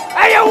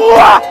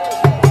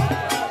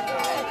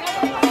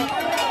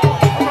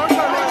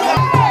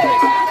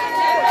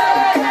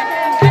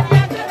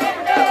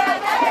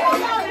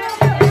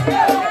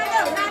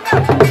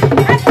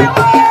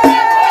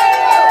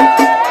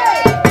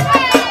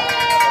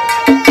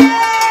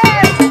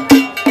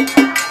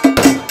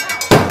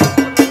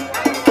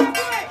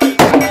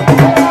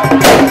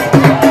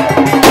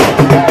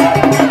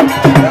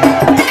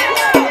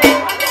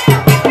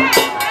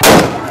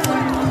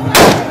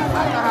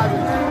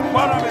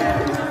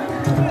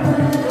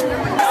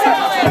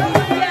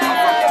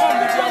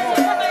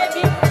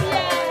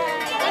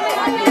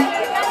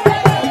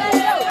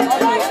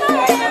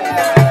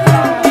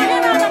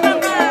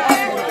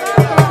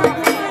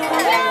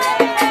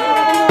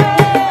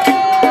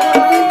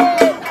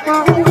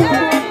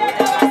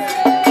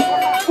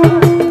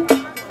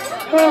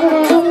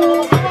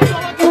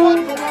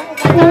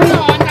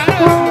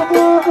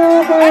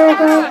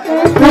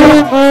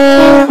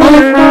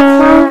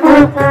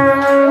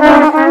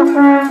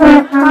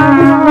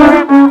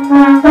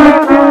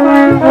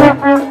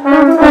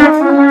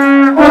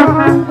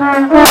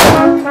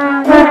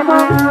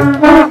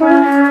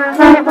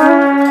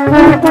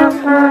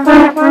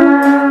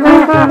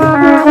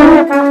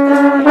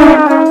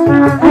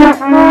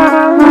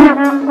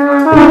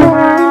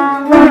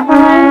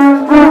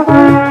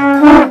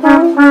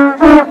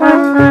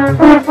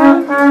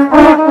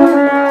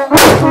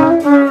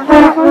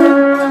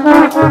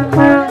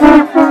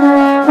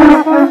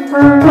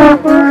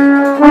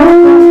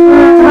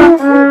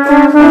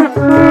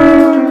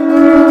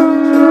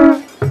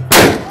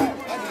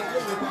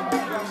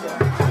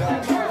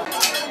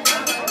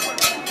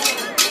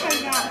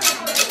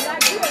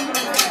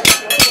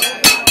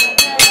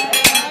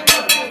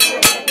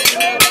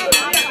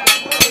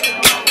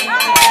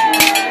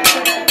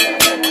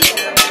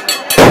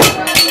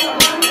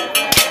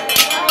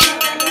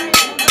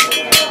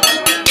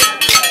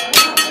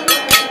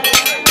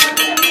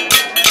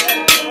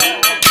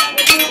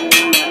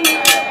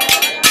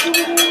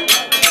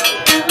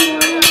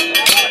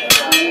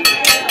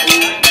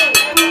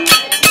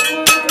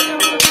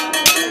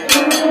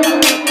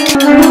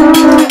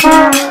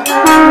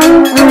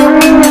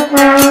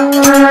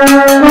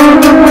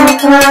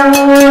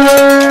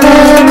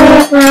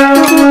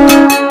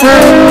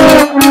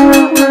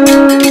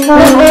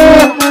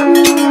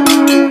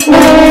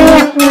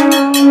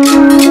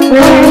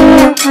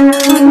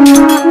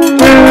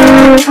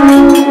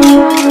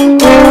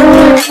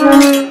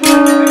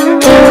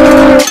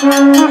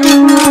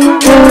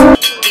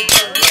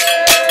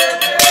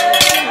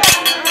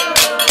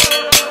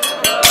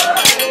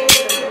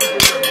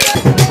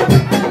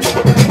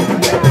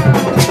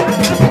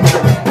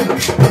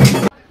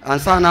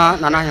Ansana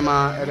Nana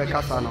Hemaa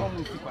Ebekasa no.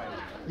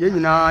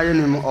 Yenina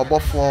yenim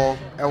obofo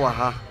ewa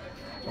ha.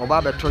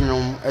 Oba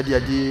betonyom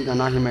edi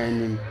Nana Hemaa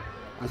enim.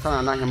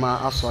 Ansana Nana Hemaa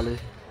asole.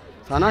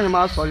 Sana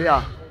Hemaa asole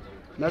a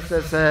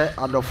mesese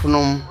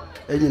adofunom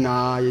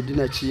enyina yedi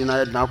na chi na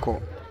yedna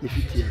ko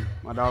ifitie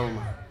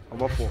madawoma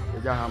obofo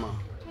eja hama.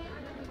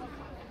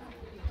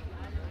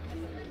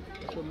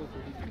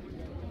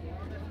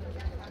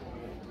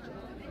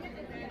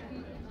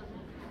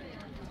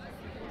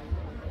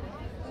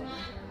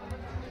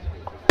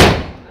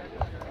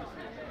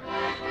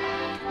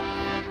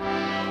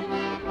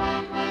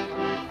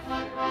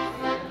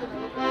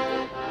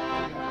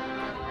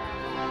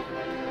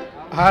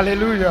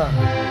 Hallelujah.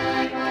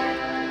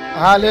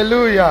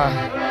 Hallelujah.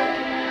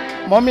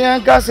 Mommy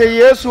anka say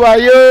Yesu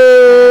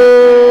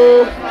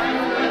ayo.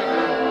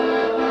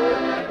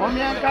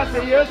 Mommy anka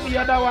say Yesu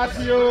yada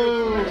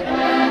wasiyo.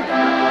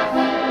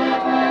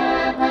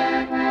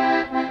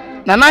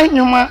 Nana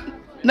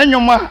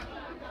nyuma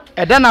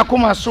eda na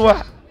koma so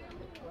a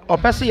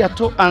opese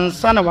yeto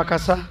ansa na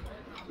wakasa.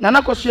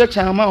 Nana koso ye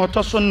chama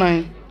otoso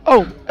nan.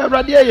 Oh,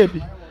 Awurade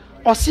ayebi.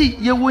 Osi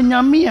ye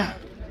wonyame a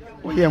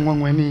oye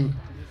nwanwani.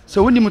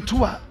 So when you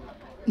mutua,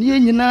 ni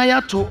nyina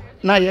ya to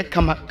na ye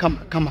kama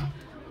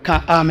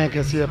ka amen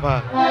kese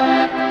ba.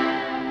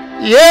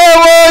 Ye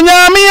wo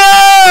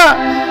nyamia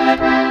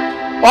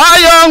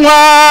wayo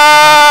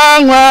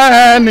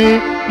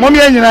ngwani momi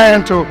nyina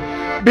ento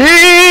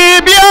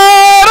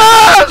bibiara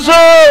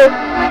so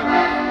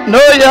no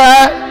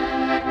ya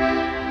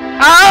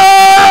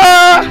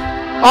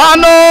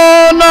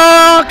ono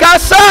no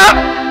kasa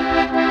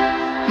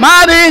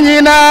mari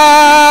nyina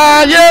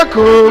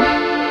yeko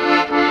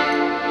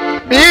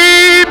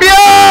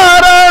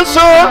bibiara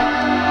so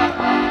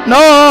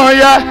no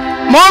ya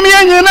momi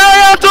nyina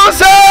ya to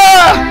sa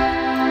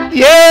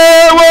ye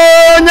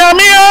wo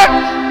nyamia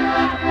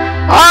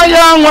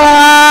aya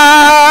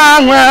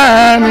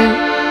ngwani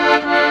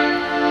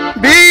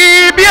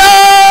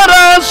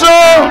bibiara so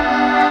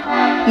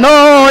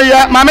no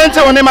ya mamente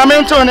one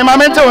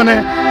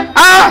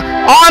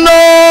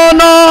ono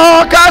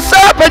no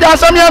kasa peja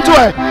samia to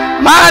e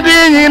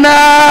madi nyina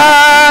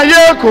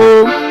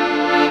yeko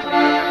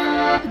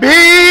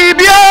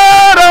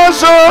bibiara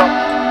so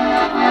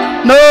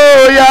no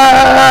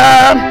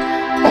ya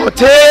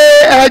ote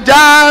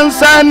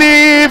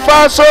ejansani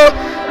faso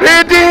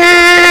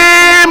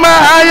redeem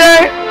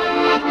aye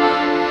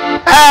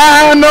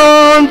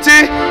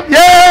anonti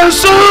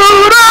yesu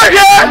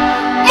raye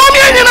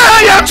momi nyina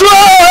ya to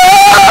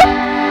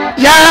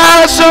ya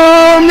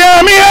som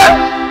nyamie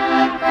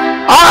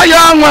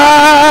ayanwa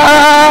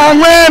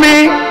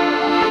weni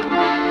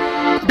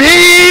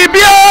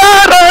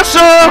bibiara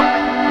so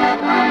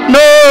no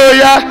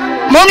ya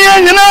momi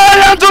nyina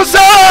ya to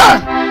sa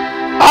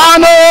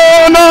ano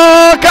no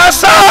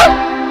kasa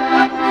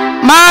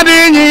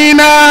madi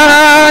nyina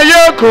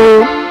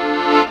yoko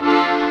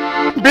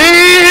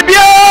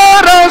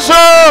bibiara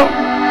so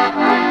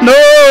no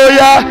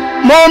ya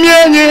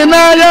momi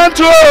nyina ya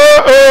to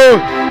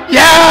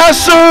ya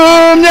so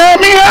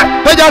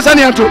nyamia peja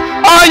sani to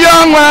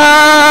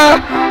ayanwa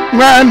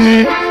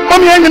ngani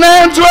momi nyina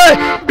ya to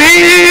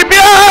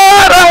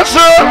bibiara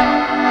so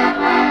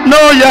no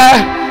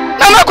ya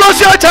nana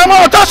kosi chama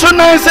otasu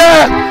nanse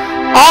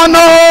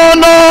ono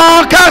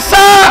no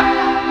kasa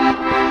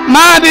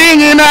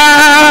madingina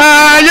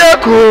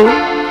yeku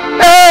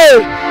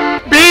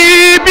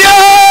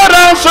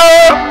bibiara so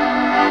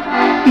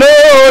no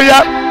ya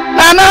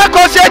nana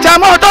kosie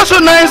chama to so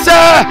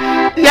nansa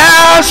ya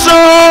so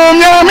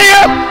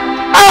nyamia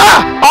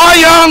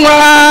oyonwa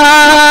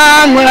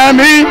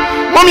mi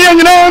momye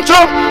nyina to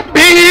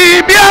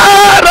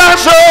bibiara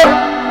so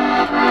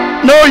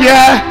no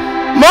ya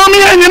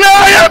momye nyina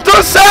ya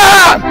to sa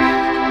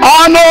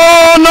ono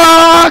no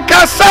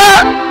kasa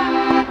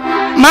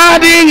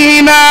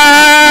madingina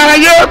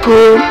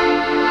yeku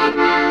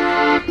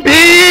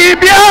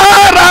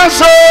bibiara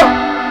so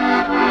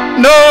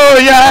no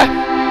ya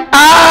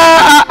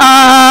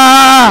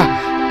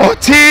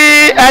oti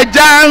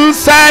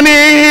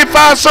ejansani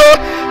faso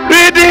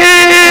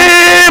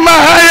redeemer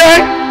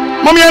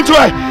momiento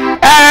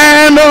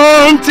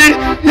enonti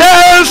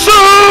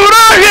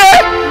yesuroye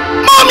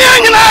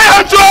momianyina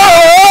yanto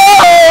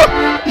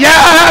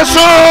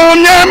yaso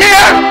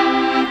nyamia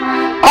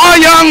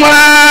oyonwa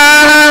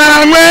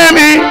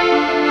mwemi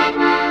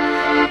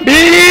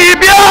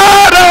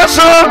bibiara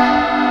so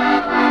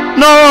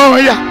no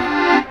ya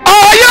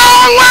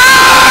oyonwa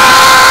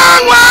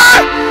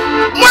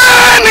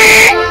mwani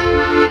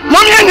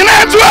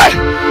momianyina to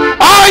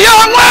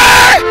oyonwa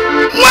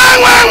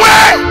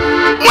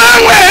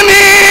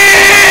mwani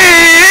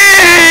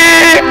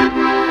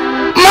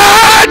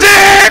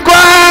maje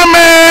kwa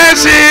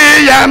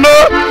mesi ya no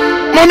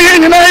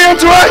momianyina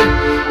yanto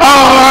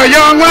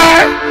oyonwa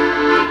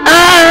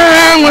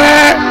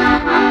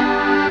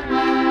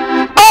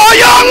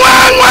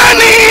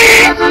mwani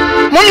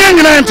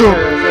momianyina yanto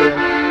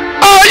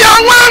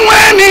oyonwa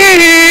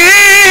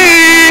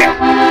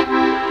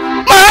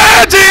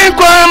maje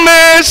kwa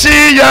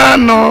mesi ya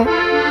no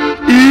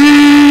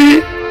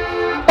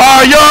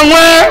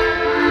oyonwa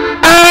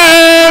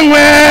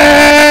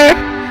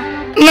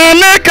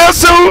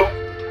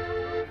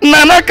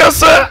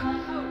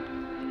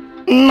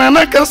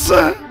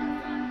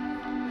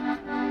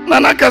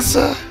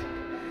nanakasa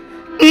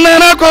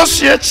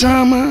nanakosie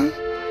chama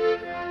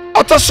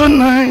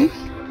otosunai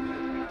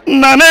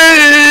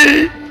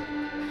nane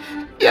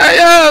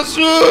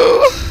yayasu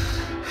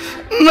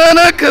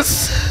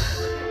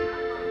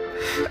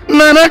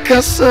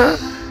nanakasa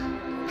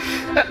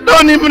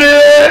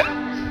donimre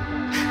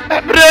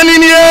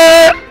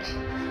breninie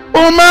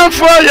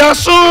umanfo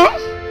yasu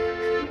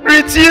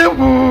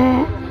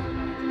ritiewu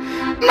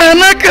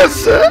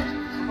nanakasa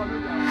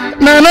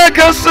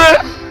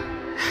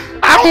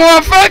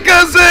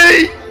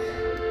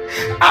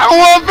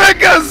awon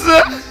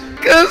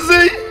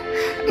fekase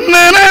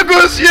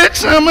nanakosie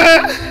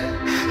chama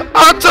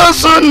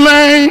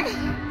otosunai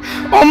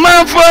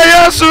umanfo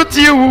yasu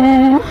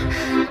tiewu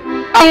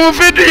awon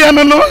fedu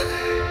yanono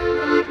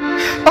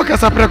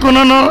okasa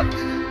prekono no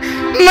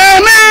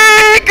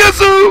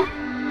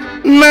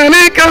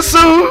nani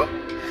kasu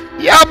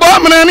ya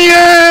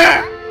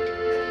bomnania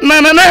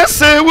nanana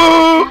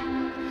sewu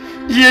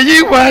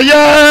yeyi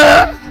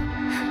waya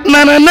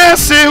nanana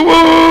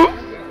sewu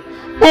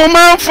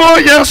umanfo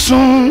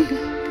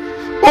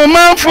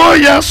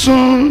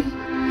yasun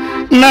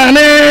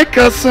nani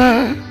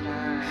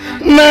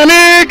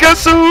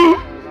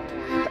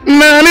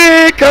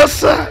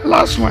kasa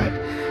last one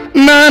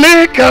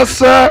nani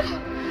kasa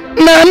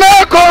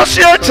nana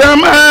kosie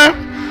chama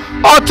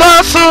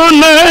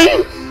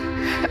otosunai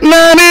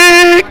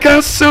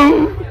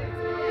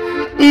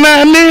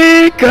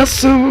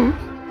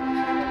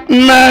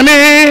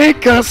nani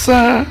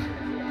kasa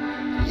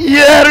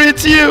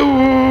yeritiu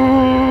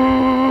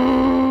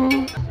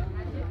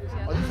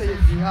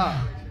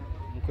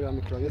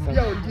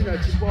bia odina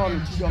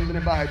chibon chidom de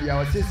ba bia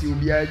wasesi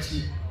obi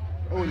achi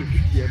o ni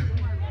fitie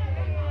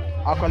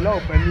akola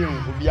opani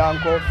obi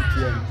anko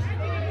fitie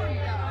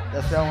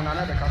yese ona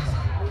na de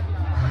kasa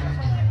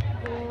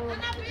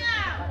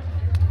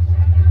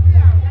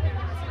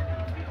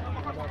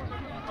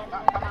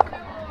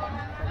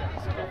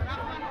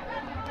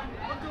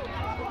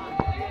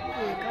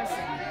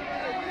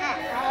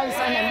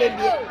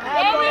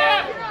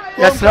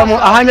yesramu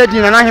ahanya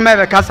din na hima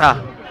be kasa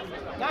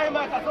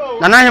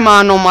na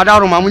hima no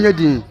madaru mamunye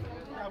din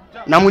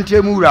na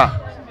muntie mura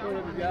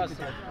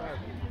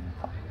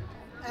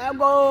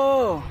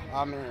ego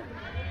amen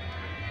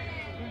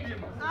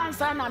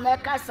ansa na me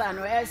kasa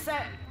no ese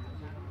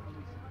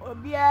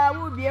obia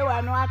wo bie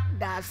wa no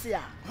adase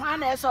a hwa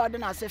na ese ode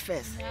na se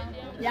first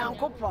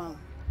yankopon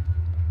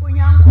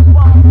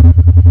onyankopon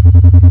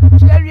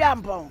cheri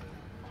ampon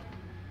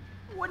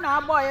wona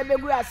abo ye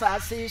begu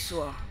asase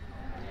so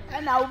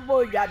na wo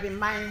bo Juaben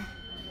man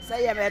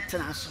say ye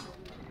betena so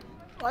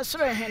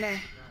osoro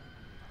hene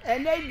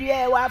ene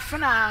due wa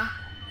fena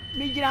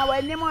mi gina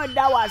wa nim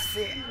da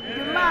wase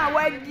duma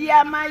wadi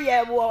ama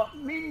ye wo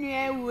mi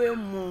nue we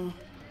mu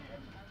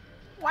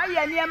wa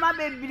ye ne ma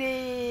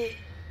bebre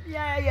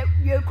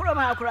ye kuro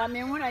ma kura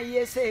mi hu na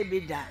ye se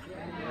bida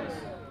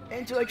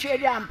enti o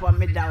chedi ampo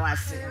mi da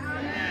wase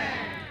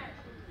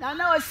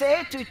na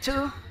Osei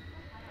Tutu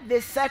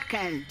the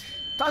second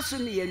tosu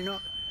mi eno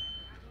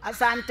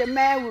asante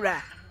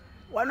mewura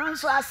wono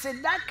nso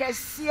aseda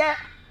kese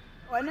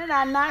Oni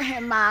Nana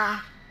Hemaa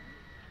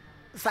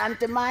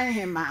Santeman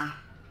Hemaa.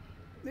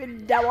 Me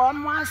da wo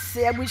mo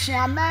ase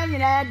abushia man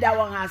nyina da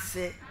wo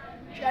ase.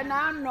 Hwe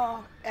na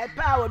no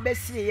epa wo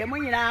besi ye mo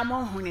nyina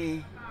mo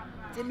huni.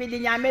 Ti mi di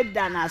nyame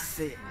da na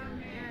ase.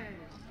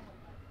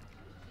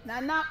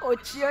 Nana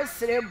Otuo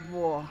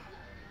Siriboe.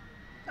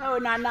 O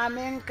nana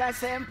men ka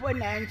sempo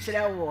na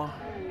nkyere wo.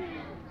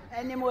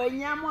 Eni mo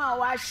nyam a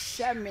wa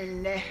hye me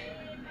ne.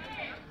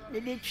 Me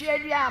di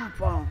twedi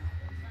ampon.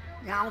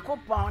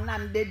 Nyankopon na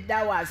me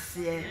da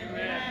wase.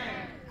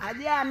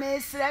 Ade a me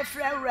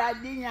srefre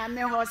urade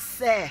nyame ho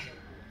se.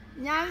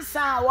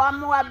 Nyansa wa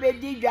mo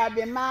abedi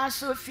Juaben ma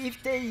so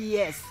 50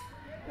 years.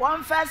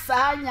 Won fa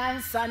sa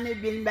nyansa ne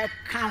bi me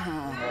ka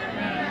ho.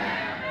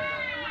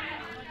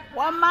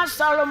 Won ma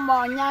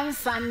Solomon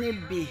nyansa ne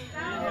bi.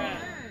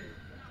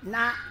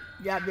 Na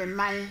Juaben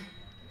man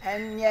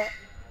enye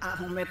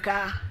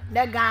ahomeka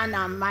ne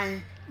Ghana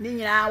man ni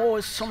nyina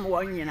wo som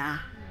wo nyina.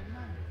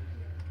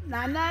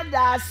 Na na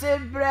da se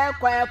bre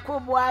kwa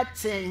Yakubu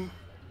atin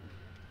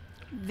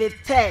the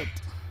third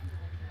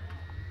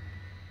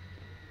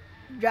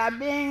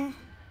Juaben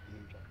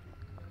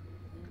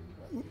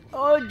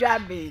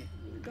Juaben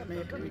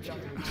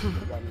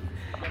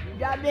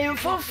Juaben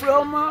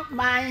from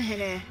my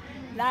hene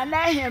na na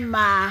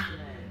Hemaa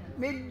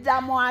me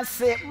da mo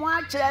ase mo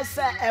akere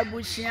se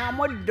abushia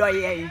mo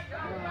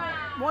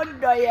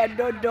doye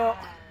dodo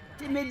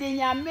ti me di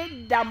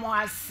nyame da mo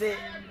ase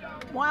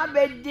mo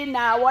abedi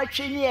na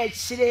wotwe ne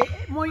akire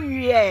mo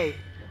nwie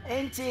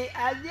enti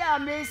ade a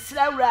me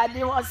sra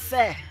urade ho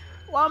se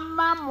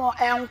womma mo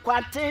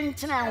enkwa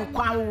tenten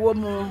enkwa wo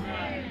mu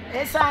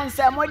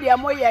esanse mo de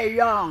mo ye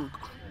young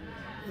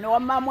na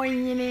womma mo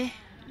nyini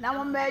na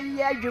mo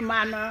meye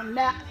adwuma no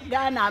na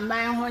Ghana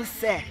man ho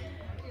se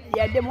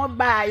ye de mo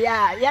ba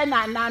ya ye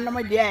na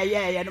nanom de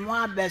ye mo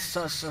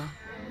abesoso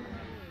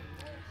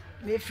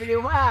me firi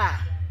ho a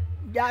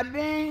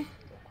Juaben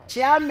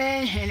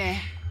chiame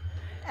hene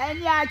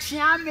eni a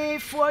chiame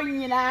fo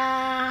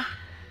nyina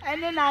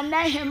eni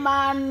na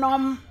Hemaa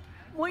nom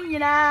mo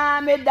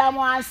nyina me da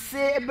mo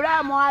ase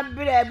bra mo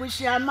abre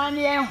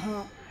abusuamane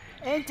ehu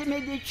enti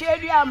me di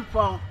twedi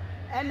ampon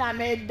ena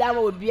me da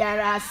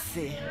obiara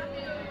ase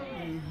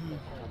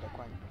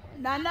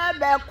nana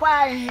be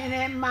kwa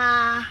hene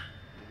ma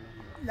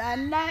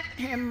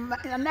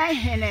nana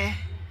hene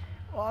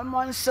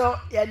omonso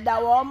ye da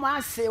wo mo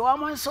ase wo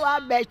monso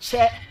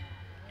abeche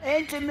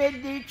enti me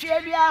di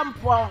twedi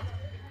ampon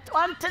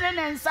ontre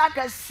ne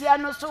nsaka sia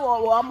no so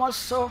wo mo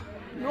so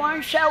no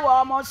hwe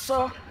wo mo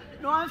so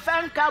no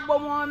fanka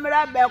bomo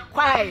mra be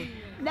kwai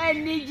na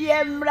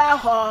nijie mra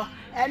ho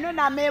enu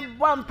na me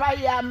bompa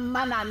ya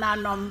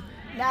manananom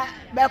na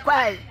be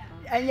kwai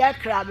enye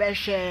kra be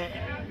hwe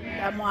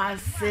amo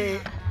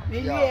ase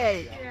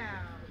miye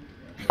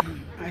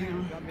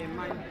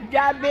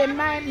Juaben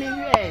man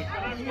miye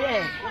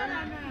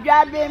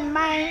Juaben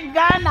man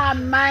Ghana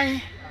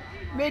man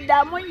me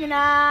da mo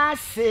nyina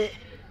se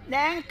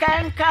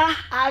nenkanka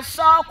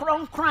aso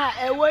kronkron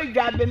ewo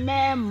Juaben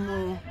man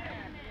mu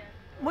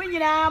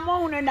munyina mo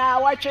hunu na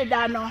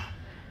watweda no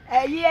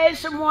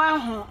yesu mo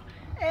ahu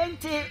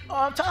enti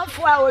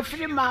Otumfuo a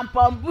ofiri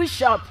mampon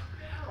bishop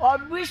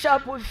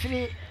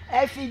ofiri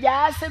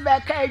efija ase be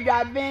ka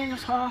Juaben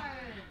so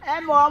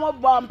emo mo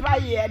bompa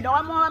ye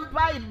no mo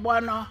mpa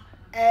ibono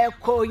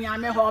ko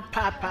nyame ho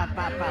pa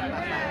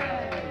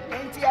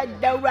enti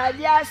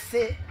adawrade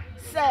ase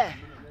se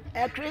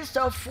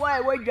Christopher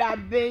e wo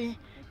Juaben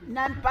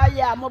na mpa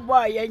ye mo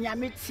boy ye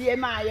nyame tie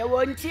ma ye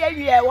won tie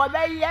wie wo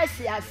be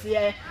yesi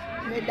ase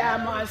me da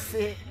mo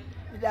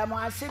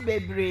ase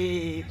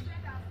bebre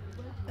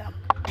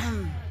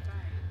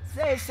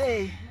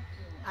say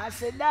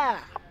aseda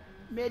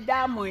me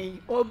da mo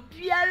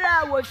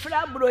obiara wo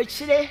fra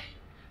brochire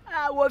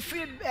wo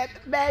fi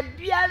be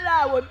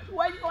biara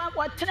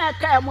wo tena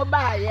ka mo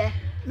ba ye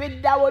me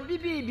da wo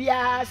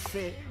bibia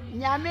ase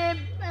nyame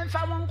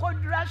mfa mo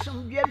nkodura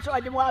somdue so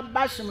ode mo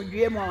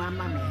abasomdue mo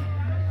ama me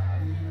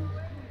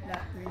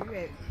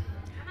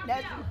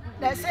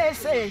na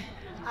say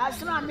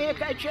asma me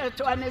ka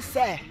cheto ane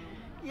se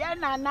ye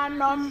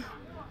nananom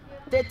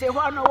tete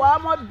ho no wa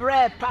mo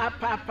bre pa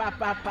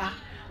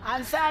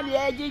ansa ne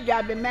agi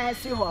Juaben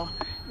mesi ho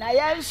na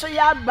ye nso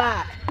ya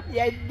ba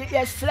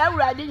ye sra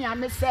urade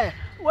nyame se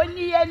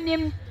woni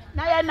yanim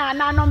na ye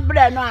nananom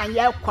bre no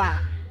anye kwa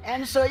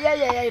enso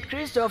ye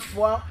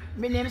Christopher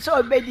minim so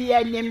obedi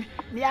yanim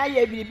ni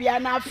aye bibia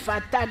na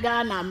fata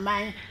Ghana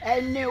man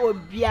ene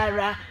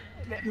obiara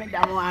me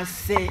da mo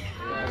ase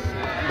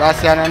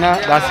that's anana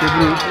that's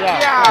blue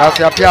that's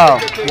a piao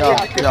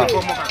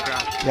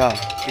yeah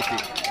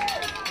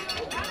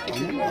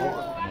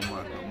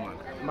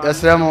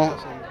yesremo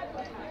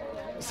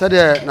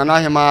sede nana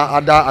Hemaa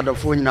ada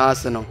adofo nyina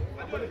ase no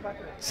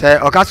se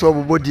okase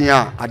obobodin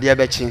a ade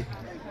ebechi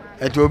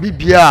eto obi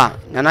bia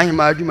nana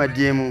Hemaa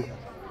adwumadie mu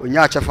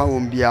onya achefa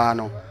won bia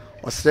no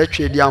osre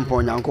twedi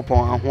ampon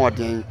Nyankopon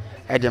ahoden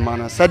ede ma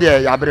no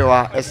sede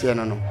yabrewa ese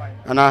no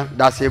nana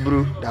that's a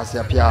blue that's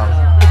a piao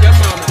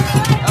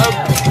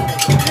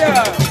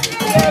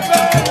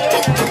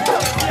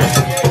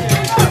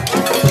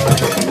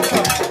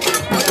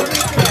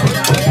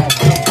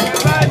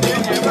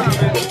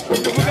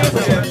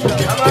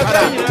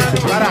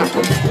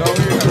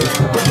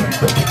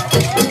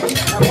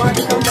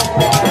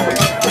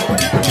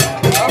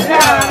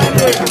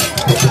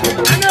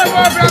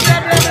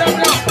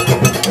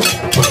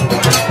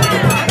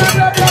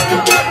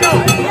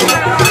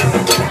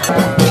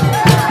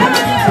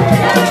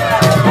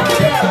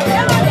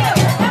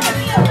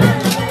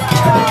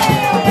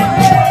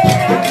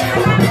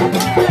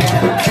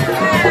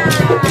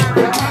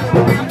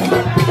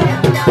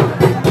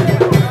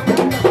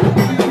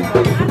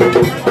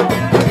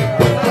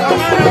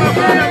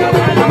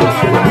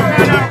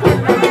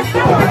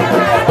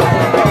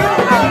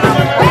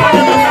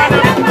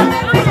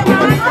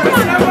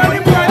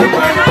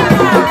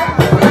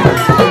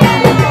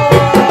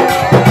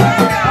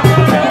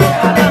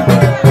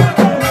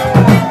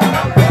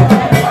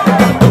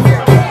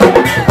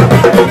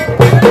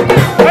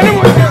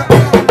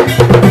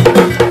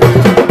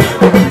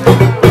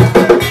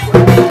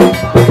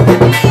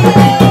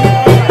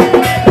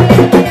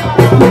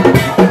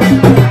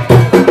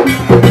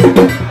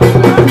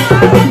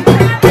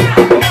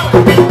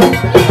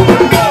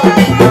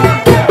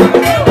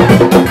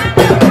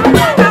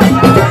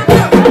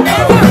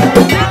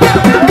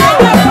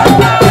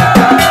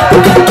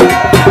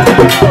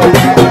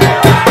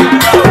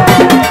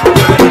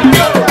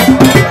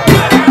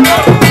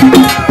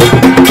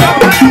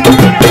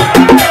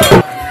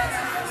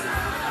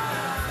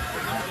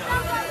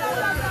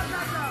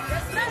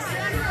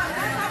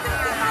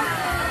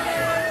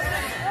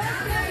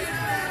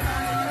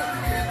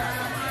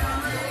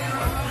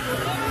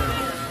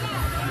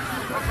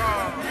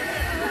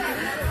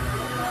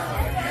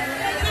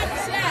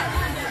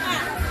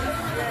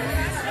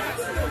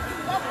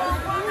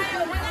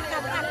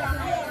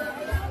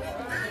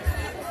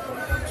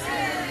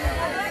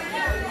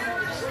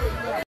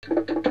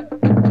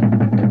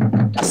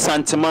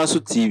Asantema so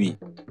TV.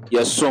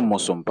 Yes, so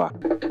Mosompa.